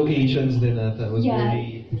 yung mga locations din ata was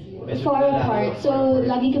very far apart. So,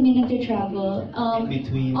 lagi kami nagtra-travel.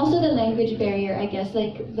 between. Also the language barrier, I guess,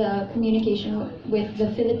 like the communication with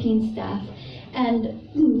the Philippine staff and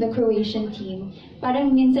the Croatian team.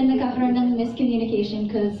 Parang minsan nagkakaroon ng miscommunication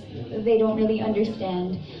because they don't really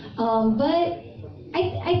understand. But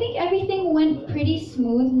I think everything went pretty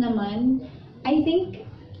smooth naman. I think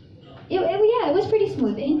it was pretty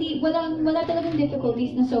smooth. Hindi wala talagang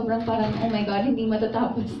difficulties na sobrang parang oh my god, hindi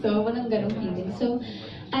matatapos to. Walang ganung feeling. So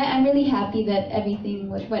I'm really happy that everything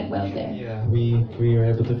went well there. Yeah, we were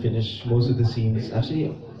able to finish most of the scenes.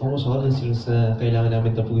 Actually, almost all the scenes na kailangan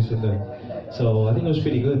namin tapusin doon. So I think it was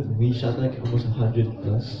pretty good. We shot like almost 100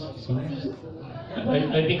 plus scenes.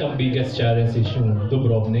 I think ang biggest challenge is yung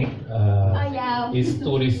Dubrovnik. Yeah. Is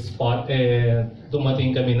tourist spot.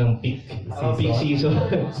 Dumating kami ng peak season. Peak season.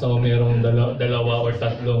 So merong dalawa or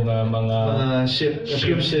tatlong mga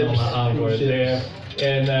ships, mga anchor there.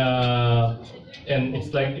 And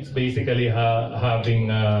it's basically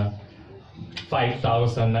having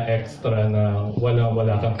 5,000 na extra na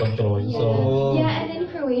wala kang control. Yeah. So Yeah, and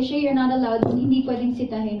in Croatia, you're not allowed, hindi pwedeng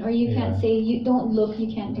sitahin, or you can't say, you don't look,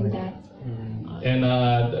 you can't do that. And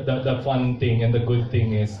the fun thing and the good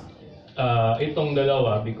thing is, itong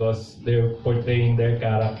dalawa, because they're portraying their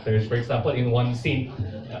characters. For example, in one scene,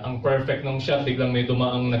 ang perfect nung shot, biglang may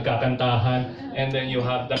dumaang nagkakantahan, and then you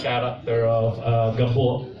have the character of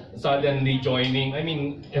Gabo suddenly joining. I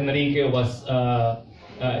mean, Enrique was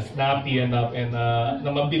snappy enough and na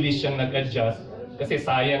mabilis siyang nag-adjust kasi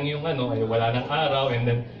sayang yung wala ng araw, and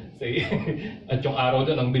then say at yung araw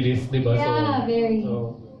doon ang bilis, di ba? Yeah, very.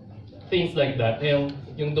 So things like that.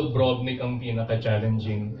 Yung Dubrovnik ang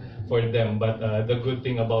pinaka-challenging for them, but the good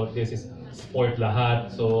thing about this is sport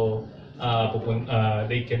lahat, so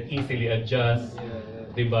they can easily adjust,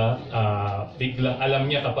 di ba? Biglang alam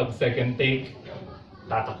niya kapag second take,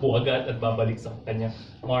 tatakbo agad at babalik sa kanya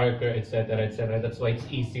marker, etc. etc. That's why it's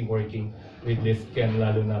easy working with this Ken,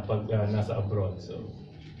 lalo na pag nasa abroad. So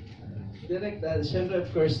Direct, syempre of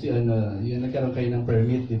course yung nagkaroon kayo ng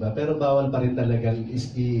permit, di ba? Pero bawal pa rin talagang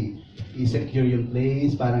i-secure yung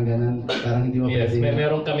place, parang ganun, parang hindi mo yes, pwede.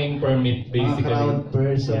 meron kaming permit basically. Crowd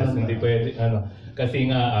person. Yes, hindi pwede kasi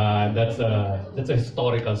nga that's a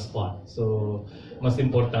historical spot. So mas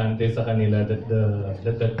importante sa kanila that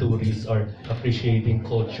the tourists are appreciating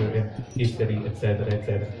culture and history, etc.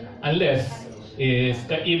 etc. Unless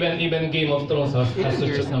even Game of Thrones has to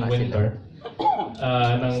choose ng winter.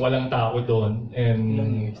 Nang walang tao doon,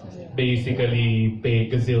 and basically pay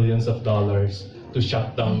gazillions of dollars to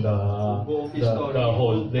shut down the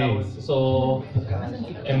whole place. So,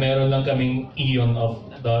 meron lang kaming ion of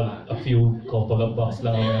a few couple of bucks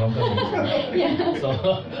lang ang meron kami.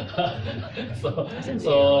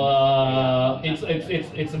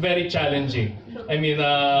 It's very challenging. I mean,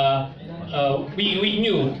 we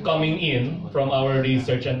knew coming in from our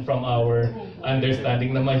research and from our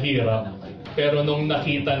understanding na mahirap. Pero nung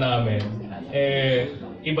nakita namin,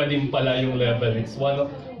 iba din pala yung level. It's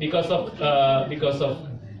because of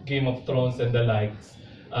Game of Thrones and the likes.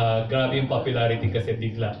 Grabe yung popularity kasi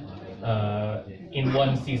bigla. In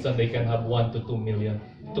one season, they can have 1 to 2 million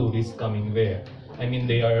tourists coming there. I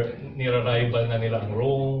mean, they are nira-rival na nila ang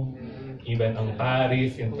Rome, even ang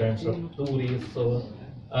Paris in terms of tourists. So,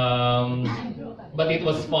 but it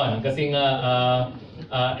was fun kasi nga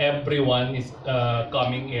everyone is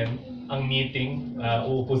coming in. Ang meeting,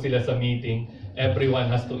 uupo sila sa meeting,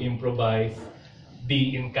 everyone has to improvise,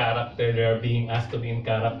 be in character. They are being asked to be in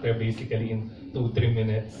character basically in 2-3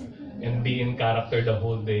 minutes, and be in character the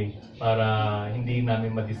whole day para hindi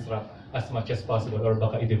namin ma-disrupt as much as possible, or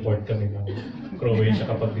baka i-deport kami ng Croatia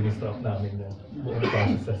kapag disrupt namin yung buong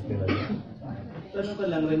processes nila. Tanong ko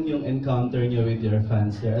lang rin yung encounter niyo with your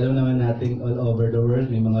fans there. Alam naman natin all over the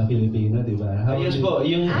world may mga Filipino, di ba? Yes po,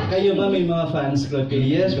 kayo ba may mga fans club?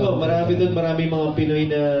 Yes po, marami doon, marami mga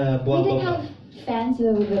Pinoy na We didn't have fans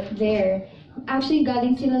there. Actually,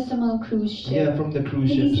 galing sila sa mga cruise ship. Yeah, from the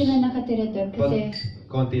cruise Hindi ships. sila nakatira doon kasi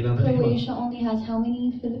konti lang tayo. Croatia only has how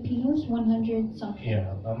many Filipinos? 100 something.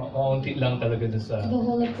 Yeah, maunti lang talaga doon sa... The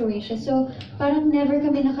whole of Croatia. So, parang never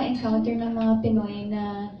kami naka-encounter ng mga Pinoy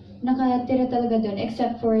na nakatira talaga doon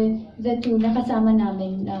except for the two nakasama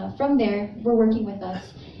namin. From there, were working with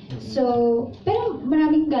us. So, pero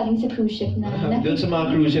maraming galing sa cruise ship na Doon sa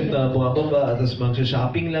mga cruise ship na bumababa, tapos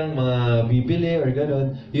mag-shopping lang, mga bibili or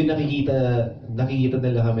gano'n, yun nakikita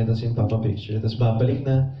nila kami, tapos yung papa-picture, tapos babalik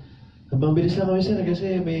na. Mabilis lang kami sila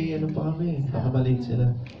kasi may ano pa kami, pakamaliit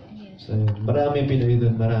sila. So, marami Pinoy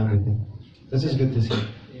doon, marami din. This is good to see.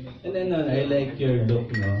 And then I like your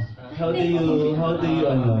look, no? How do you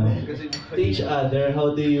to each other,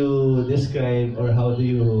 how do you describe or how do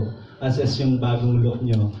you assess yung bagong look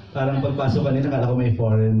nyo? Parang pagpasok kanina, akala ko may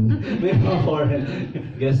mga foreign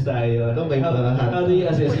guest tayo. How do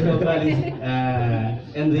you assess?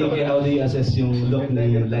 Enrique, how do you assess yung look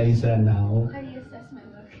ni Liza now?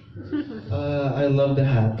 I love the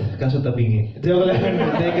hat. Kaso tabingi. Joke lang.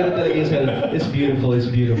 Hindi, ganun talaga yung self. It's beautiful, it's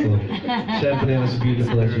beautiful. Siyempre, mas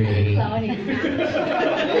beautiful as you are.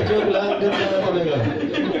 Joke lang, ganda na talaga.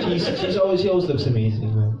 She always looks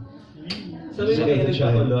amazing, man. Sabi kayo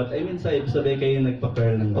nagpakulot? I mean, sabi kayo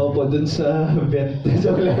nagpa-curl ng... Opo, dun sa vet.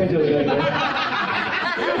 Joke lang.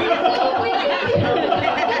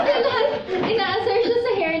 Ina-assert siya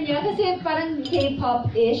sa hair niya kasi parang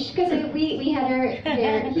K-pop-ish. Kasi we had our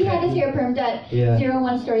hair, he had his hair permed at 01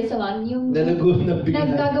 Story Salon. Yung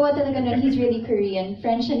naggagawa talaga nun, he's really Korean.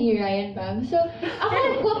 Friend siya ni Ryan Bang. So, ako,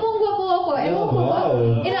 gwapong-gwapo ako. Ewan ko ba?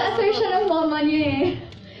 Ina-assert siya ng mama niya eh.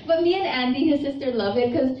 But me and Andy, his sister, love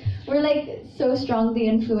it because we're like so strongly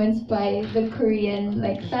influenced by the Korean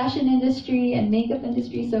like fashion industry and makeup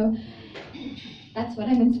industry. So that's what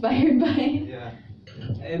I'm inspired by. Yeah.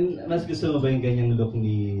 And mas gusto mo ba yung ganyang look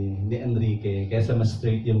ni Enrique kaysa mas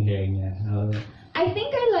straight yung hair niya? I think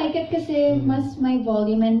I like it kasi mas may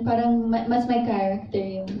volume and parang mas may character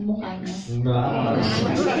yung mukha niya.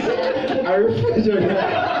 Arf! Joke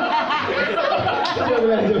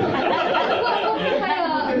lang.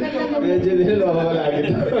 Medyo din ako lagi.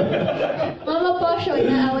 Mama Posho,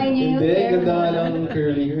 inaaway niya yung hair. Hindi, ganda nga lang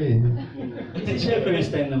curly ko eh. Is it siya first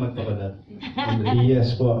time na magpakulat?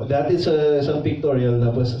 Yes po. That is isang pictorial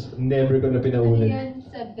tapos never ko na pinaulit. Yun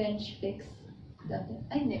sa bench fix.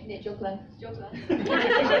 Ay, hindi. Joke lang.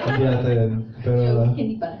 Hindi ata yun. Pero,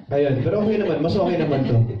 hindi pa. Ayun, pero okay naman. Mas okay naman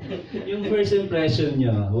to. Yung first impression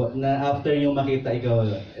nyo, na after yung makita ikaw,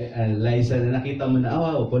 Liza, na nakita mo na,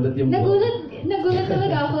 wow, kulot yung buhok. Nagulat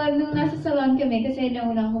talaga ako nung nasa salon kami kasi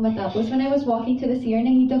nauna ako matapos. When I was walking to the CR,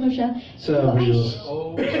 nakita ko siya. Sa real.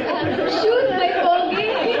 Shoot, my pogi!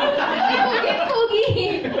 My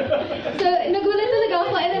pogi! So, nagulat talaga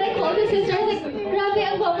ako. And then I called the sister. I was like, grabe,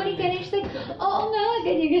 ang gwapo ni Kenny. She's like, oo nga,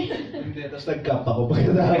 ganyan. Hindi, tapos nag-cap ako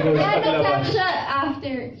pagkatapos. Kaya nag-cap siya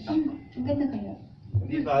after. Ang ganda kaya.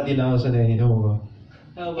 Hindi pa, di na ako sanay.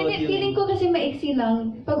 Hindi, feeling ko kasi maiksi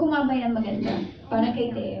lang. Pag humabay na maganda. Parang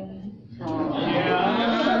kay Teo.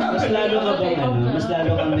 Mas lalo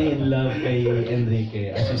kang na-in love kay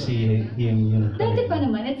Enrique as you see him yung... Dati pa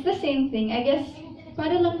naman, it's the same thing. I guess,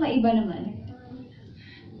 para lang maiba naman.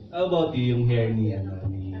 How about you, yung hair ni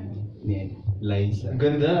Liza?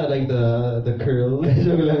 Ganda, I like the curl.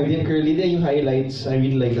 Joke lang, yung curly din, yung highlights. I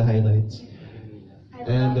really like the highlights.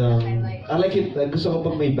 And I like it, gusto ko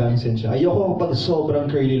pag may bangs din siya. Ayoko pag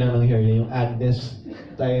sobrang curly lang ng hair niya, yung Agnes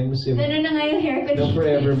times. Yung, Ano na nga yung hair ko yung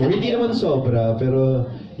Forevermore. Hindi naman sobra, pero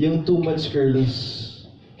yung too much curls,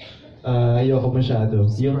 ayoko masyado.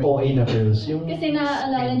 Yung OA na curls. Yung, kasi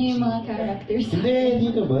naaalala niyo yung mga characters. hindi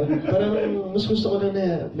naman. Parang mas gusto ko lang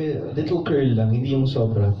na may little curl lang, hindi yung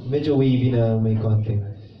sobra. Medyo wavy na may konting.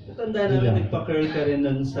 Tanda namin, nagpa-curl ka rin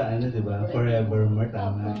nun sa di ba? Forevermore,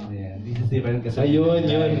 tama. Yeah. This is different kasi... Ayun.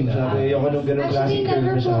 Sabi, ayoko nung ganun Actually, classic curl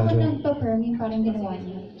never po masyado. ako nagpa-perm yung parang ginawa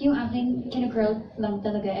niya. Yung akin, kina-curl lang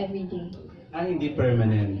talaga everyday. Hindi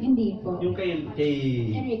permanent. Hindi po. Yung kay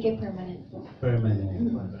Enrique, permanent po.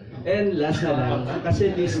 Permanent. And last na lang,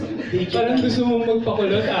 kasi this digital... Parang gusto mong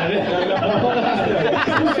magpakulot,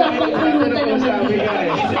 Usapang kulutan na.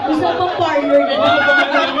 Usapang parlor na.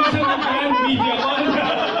 Video ko.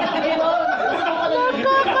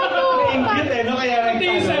 Ingit no? Kaya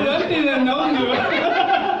Pati yung salon, tinanong, di ba?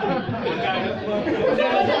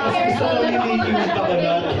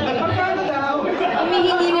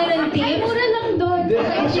 Humihingi na ng tip. Mura lang doon.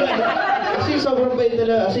 Kasi sobrang bait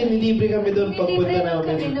nila. Kasi nilibre kami doon pagpunta Libre lang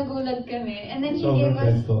namin. kami, nagulat kami. And then he Sobrang gave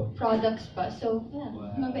us bait po. products pa. So, yeah,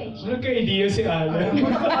 mabait siya. Nagka-idea si Alan.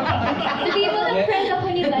 Sabihin mo na friend ako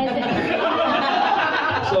ni Liza.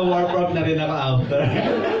 So, warprop na rin ako after.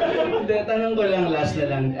 Tanong ko lang, last na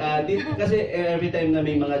lang. Kasi every time na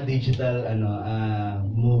may mga digital,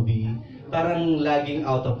 movie, parang laging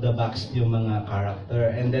out of the box yung mga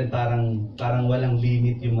character, and then parang walang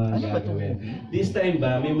limit yung mga gagawin. This time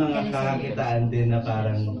ba, may mga kakakitaan din na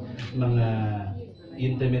parang mga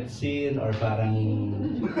intimate scene or parang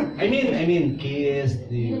I mean kiss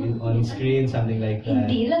on screen, something like that.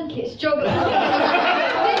 Hindi lang kiss. Joke lang.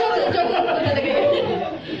 Joke lang po talaga yun.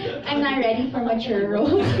 I'm not ready for mature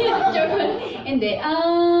roles. Joke lang. Hindi.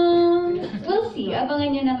 We'll see.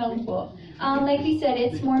 Abangan nyo na lang po. Like we said,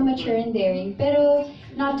 it's more mature and daring, pero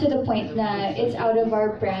not to the point na it's out of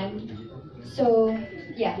our brand. So,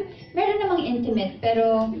 yeah. Meron namang intimate,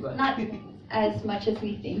 pero not as much as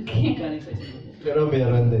we think. Pero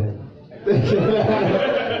meron din.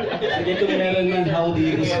 Sige, kung meron man, how do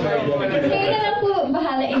you describe that? Kaya na lang po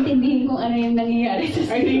bahala intindihin kung ano yung nangyayari sa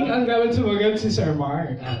I think ang dapat sumagot si Sir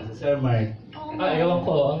Mark. Sir Mark. Ewan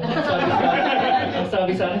ko. Ang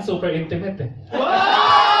sabi sa akin, super intimate eh.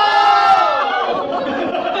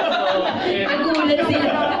 Nagulat sila.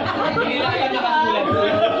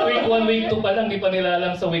 Week 1, week 2 pa lang, di pa nila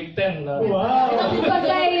alam sa week 10. Wow!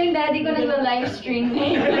 Pagka yung daddy ko nagla-livestream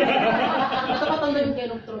ngayon. Nakatanda yung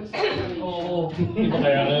Game of Thrones. Oo. Di ba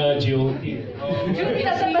kaya nga GOT?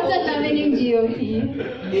 Tatapasan namin yung GOT.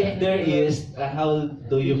 If there is, how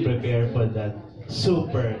do you prepare for that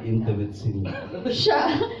super intimate scene?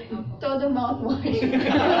 Siya, todo mouthwash. Yung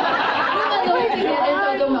ano,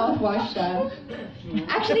 together, todo mouthwash siya.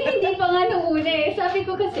 Actually, hindi pa nga nung una eh. Sabi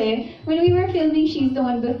ko kasi, when we were filming She's the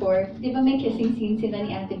One before, di ba may kissing scene sila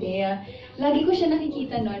ni Ate Bea? Lagi ko siya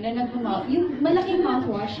nakikita noon na nag-mouth, yung malaking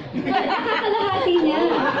mouthwash, nakakalahati niya.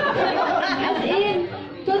 As in,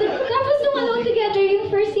 tapos nung alone together, yung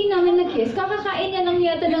first scene namin na kiss, kakakain niya lang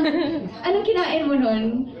yata ng, anong kinain mo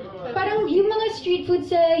nun? Parang yung mga street food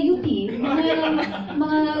sa UP, mga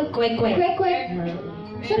kwek-kwek.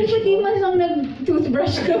 Sabi ko, di man lang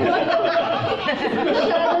nag-toothbrush ko.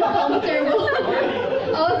 Masyadong comfortable.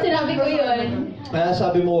 Oo, sinabi ko yun.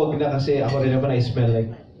 Sabi mo wag na kasi ako rin naman I-smell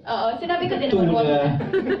like Oo, sinabi ko din tuna. wag na.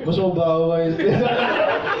 Mas mabawa yun.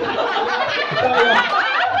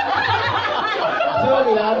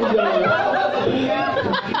 Joke lang.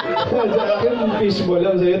 Sa akin, fishball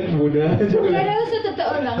lang. Sa'yo, tuna. Pero sa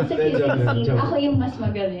totoo lang, sa kissing scene, ako yung mas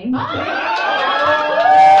magaling.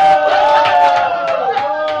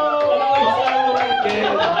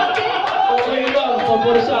 Okay lang,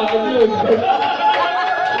 pabor sa akin yun.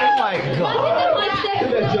 Oh my God.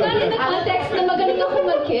 Not in the context na magaling ako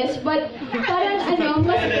mag-kiss, but parang mas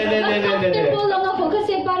comfortable lang ako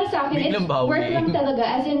kasi para sa akin, it's work lang talaga,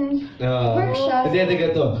 as in, work siya. Hindi,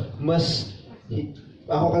 ganito. Mas,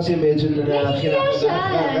 ako kasi medyo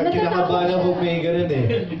kinakabahan ako may ganun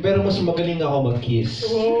eh. Pero mas magaling ako mag-kiss.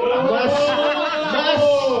 Mas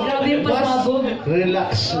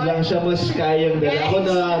relax lang siya, mas kayang dala. Ako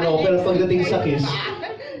na pero pagdating sa kiss,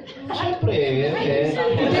 syempre,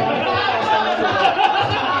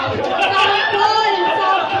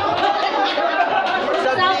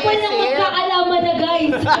 Sample ng magkaalaman na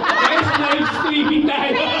guys. Guys, live streaming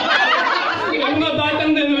tayo. Ang mga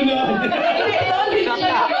batang nanonood.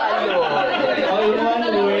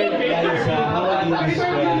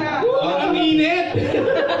 Ang init!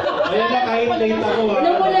 Ayan na, kahit late ako.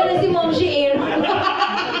 Nawala na si Mom si Air.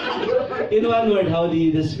 In one word, how do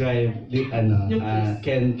you describe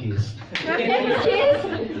Ken Kiss? Kiss?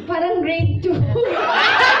 Parang grade 2.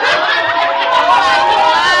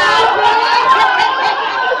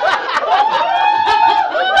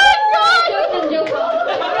 Joke.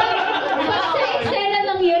 Sa eksena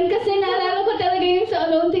lang yun kasi naalala ko talaga yung sa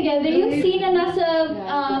Alone Together, yung scene na nasa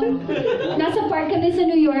park kami sa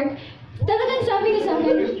New York. Talagang sabi niya sa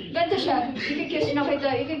akin, ganito siya, ikikiss na kita.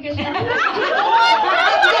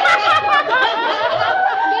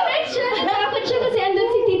 Ganun siya, natakot siya kasi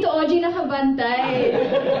andun si Tito Oji nakabantay.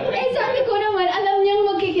 Eh sabi ko naman, alam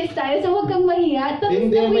niyang magkikiss tayo, so huwag kang mahiya. Tapos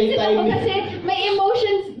nawisit ako kasi may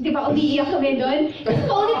emotions, di ba, umiiyak kami doon.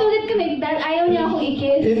 Paulit-ulit kami, dahil ayaw niya akong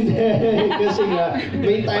i-kiss. Hindi, kasi nga,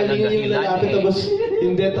 may timing yung lalapit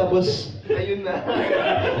tapos, ayun na.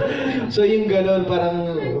 So yung gano'n,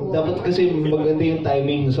 parang, dapat kasi maganda yung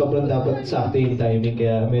timing, sobrang dapat sakto yung timing,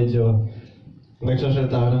 kaya medyo,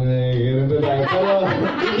 nagsasalita ako ng gano'n tayo. Pero,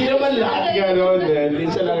 hindi naman lahat gano'n,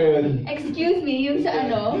 minsan lang yun. Excuse me, yung sa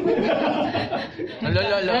ano?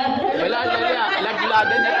 Lolo. Wala,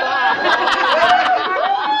 laglagan ito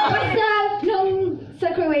Basta, nung sa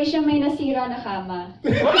Croatia may nasira na kama.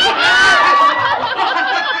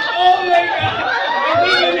 Oh my God!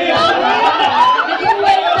 Hindi yun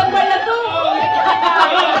Nag-wait na pala to.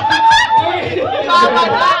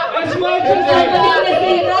 As much as I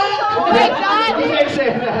Nasira. Oh my God! Pero hindi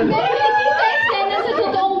sa eksena, sa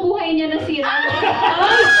totoong buhay niya nasira.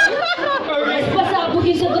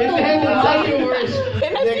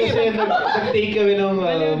 nag-take kami ng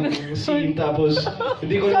scene, tapos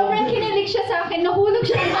hindi ko Sobrang kinilig siya sa akin. Nahulog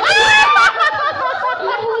siya.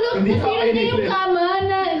 Nahulog. Hindi pa Sira na yung kama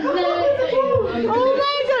na... Oh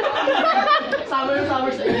my God! Summer sa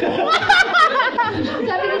iyo.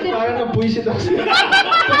 Sabi ko din. Parang nabuisit ako siya.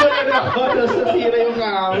 Tumagal ako, tapos nasira yung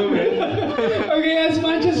kama, man. Okay, as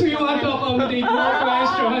much as we want to accommodate more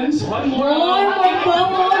questions, More.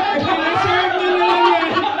 i-reserve nyo na lang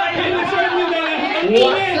yan. I-reserve nyo na lang.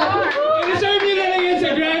 I-reserve nyo na lang yan sa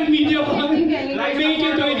Grand Videocon. Make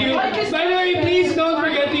it with you. By the way, please don't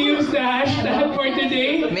forget to use the hashtag for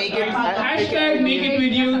today. Hashtag make it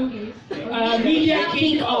with you. Media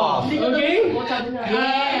kick-off. Okay?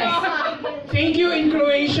 Thank you in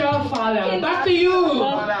Croatia, Fala. Back to you,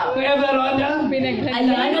 Eva Ronda.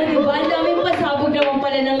 Diba? Ang daming pasabog naman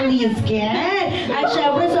pala ng Lizken. At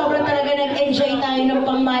syempre, sobrang talaga nag-enjoy tayo ng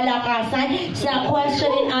pangmalakasan sa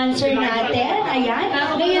question and answer natin. Ayan.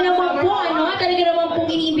 Ngayon naman po, talaga naman po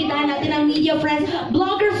iniimbitahan natin ang media friends,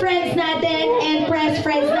 blogger friends natin, and press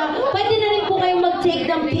friends na pwede na rin po kayong mag-take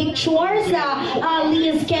ng picture sa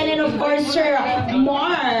Lizken and of course, Sir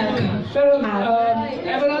Mark. Pero,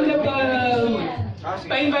 Eva Ronda,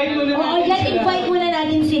 pa-invite mo na natin sila. Invite muna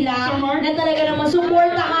natin sila na talaga naman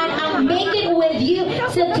supportahan ang Make It With You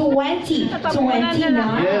sa 2029.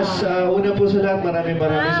 Yes, una po sa lahat, maraming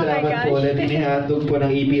salamat po ulit. Inihandog po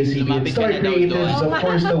ng ABS-CBN Star Creatives, of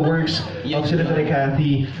course, the works of Senator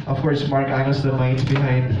Cathy, of course, Mark Angos, the minds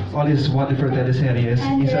behind all his wonderful teleseries.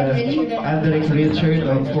 Isa, Andrek Richard,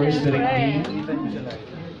 of course, Direk D.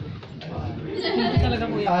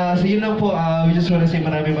 So yun lang po, we just want to say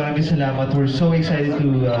maraming salamat. We're so excited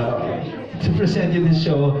to present you this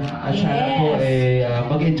show. At sana po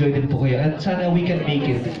mag-enjoy din po kayo. At sana we can make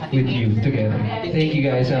it with you together. Thank you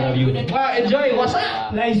guys, I love you. Enjoy! What's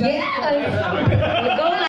up? Liza? Yes! Go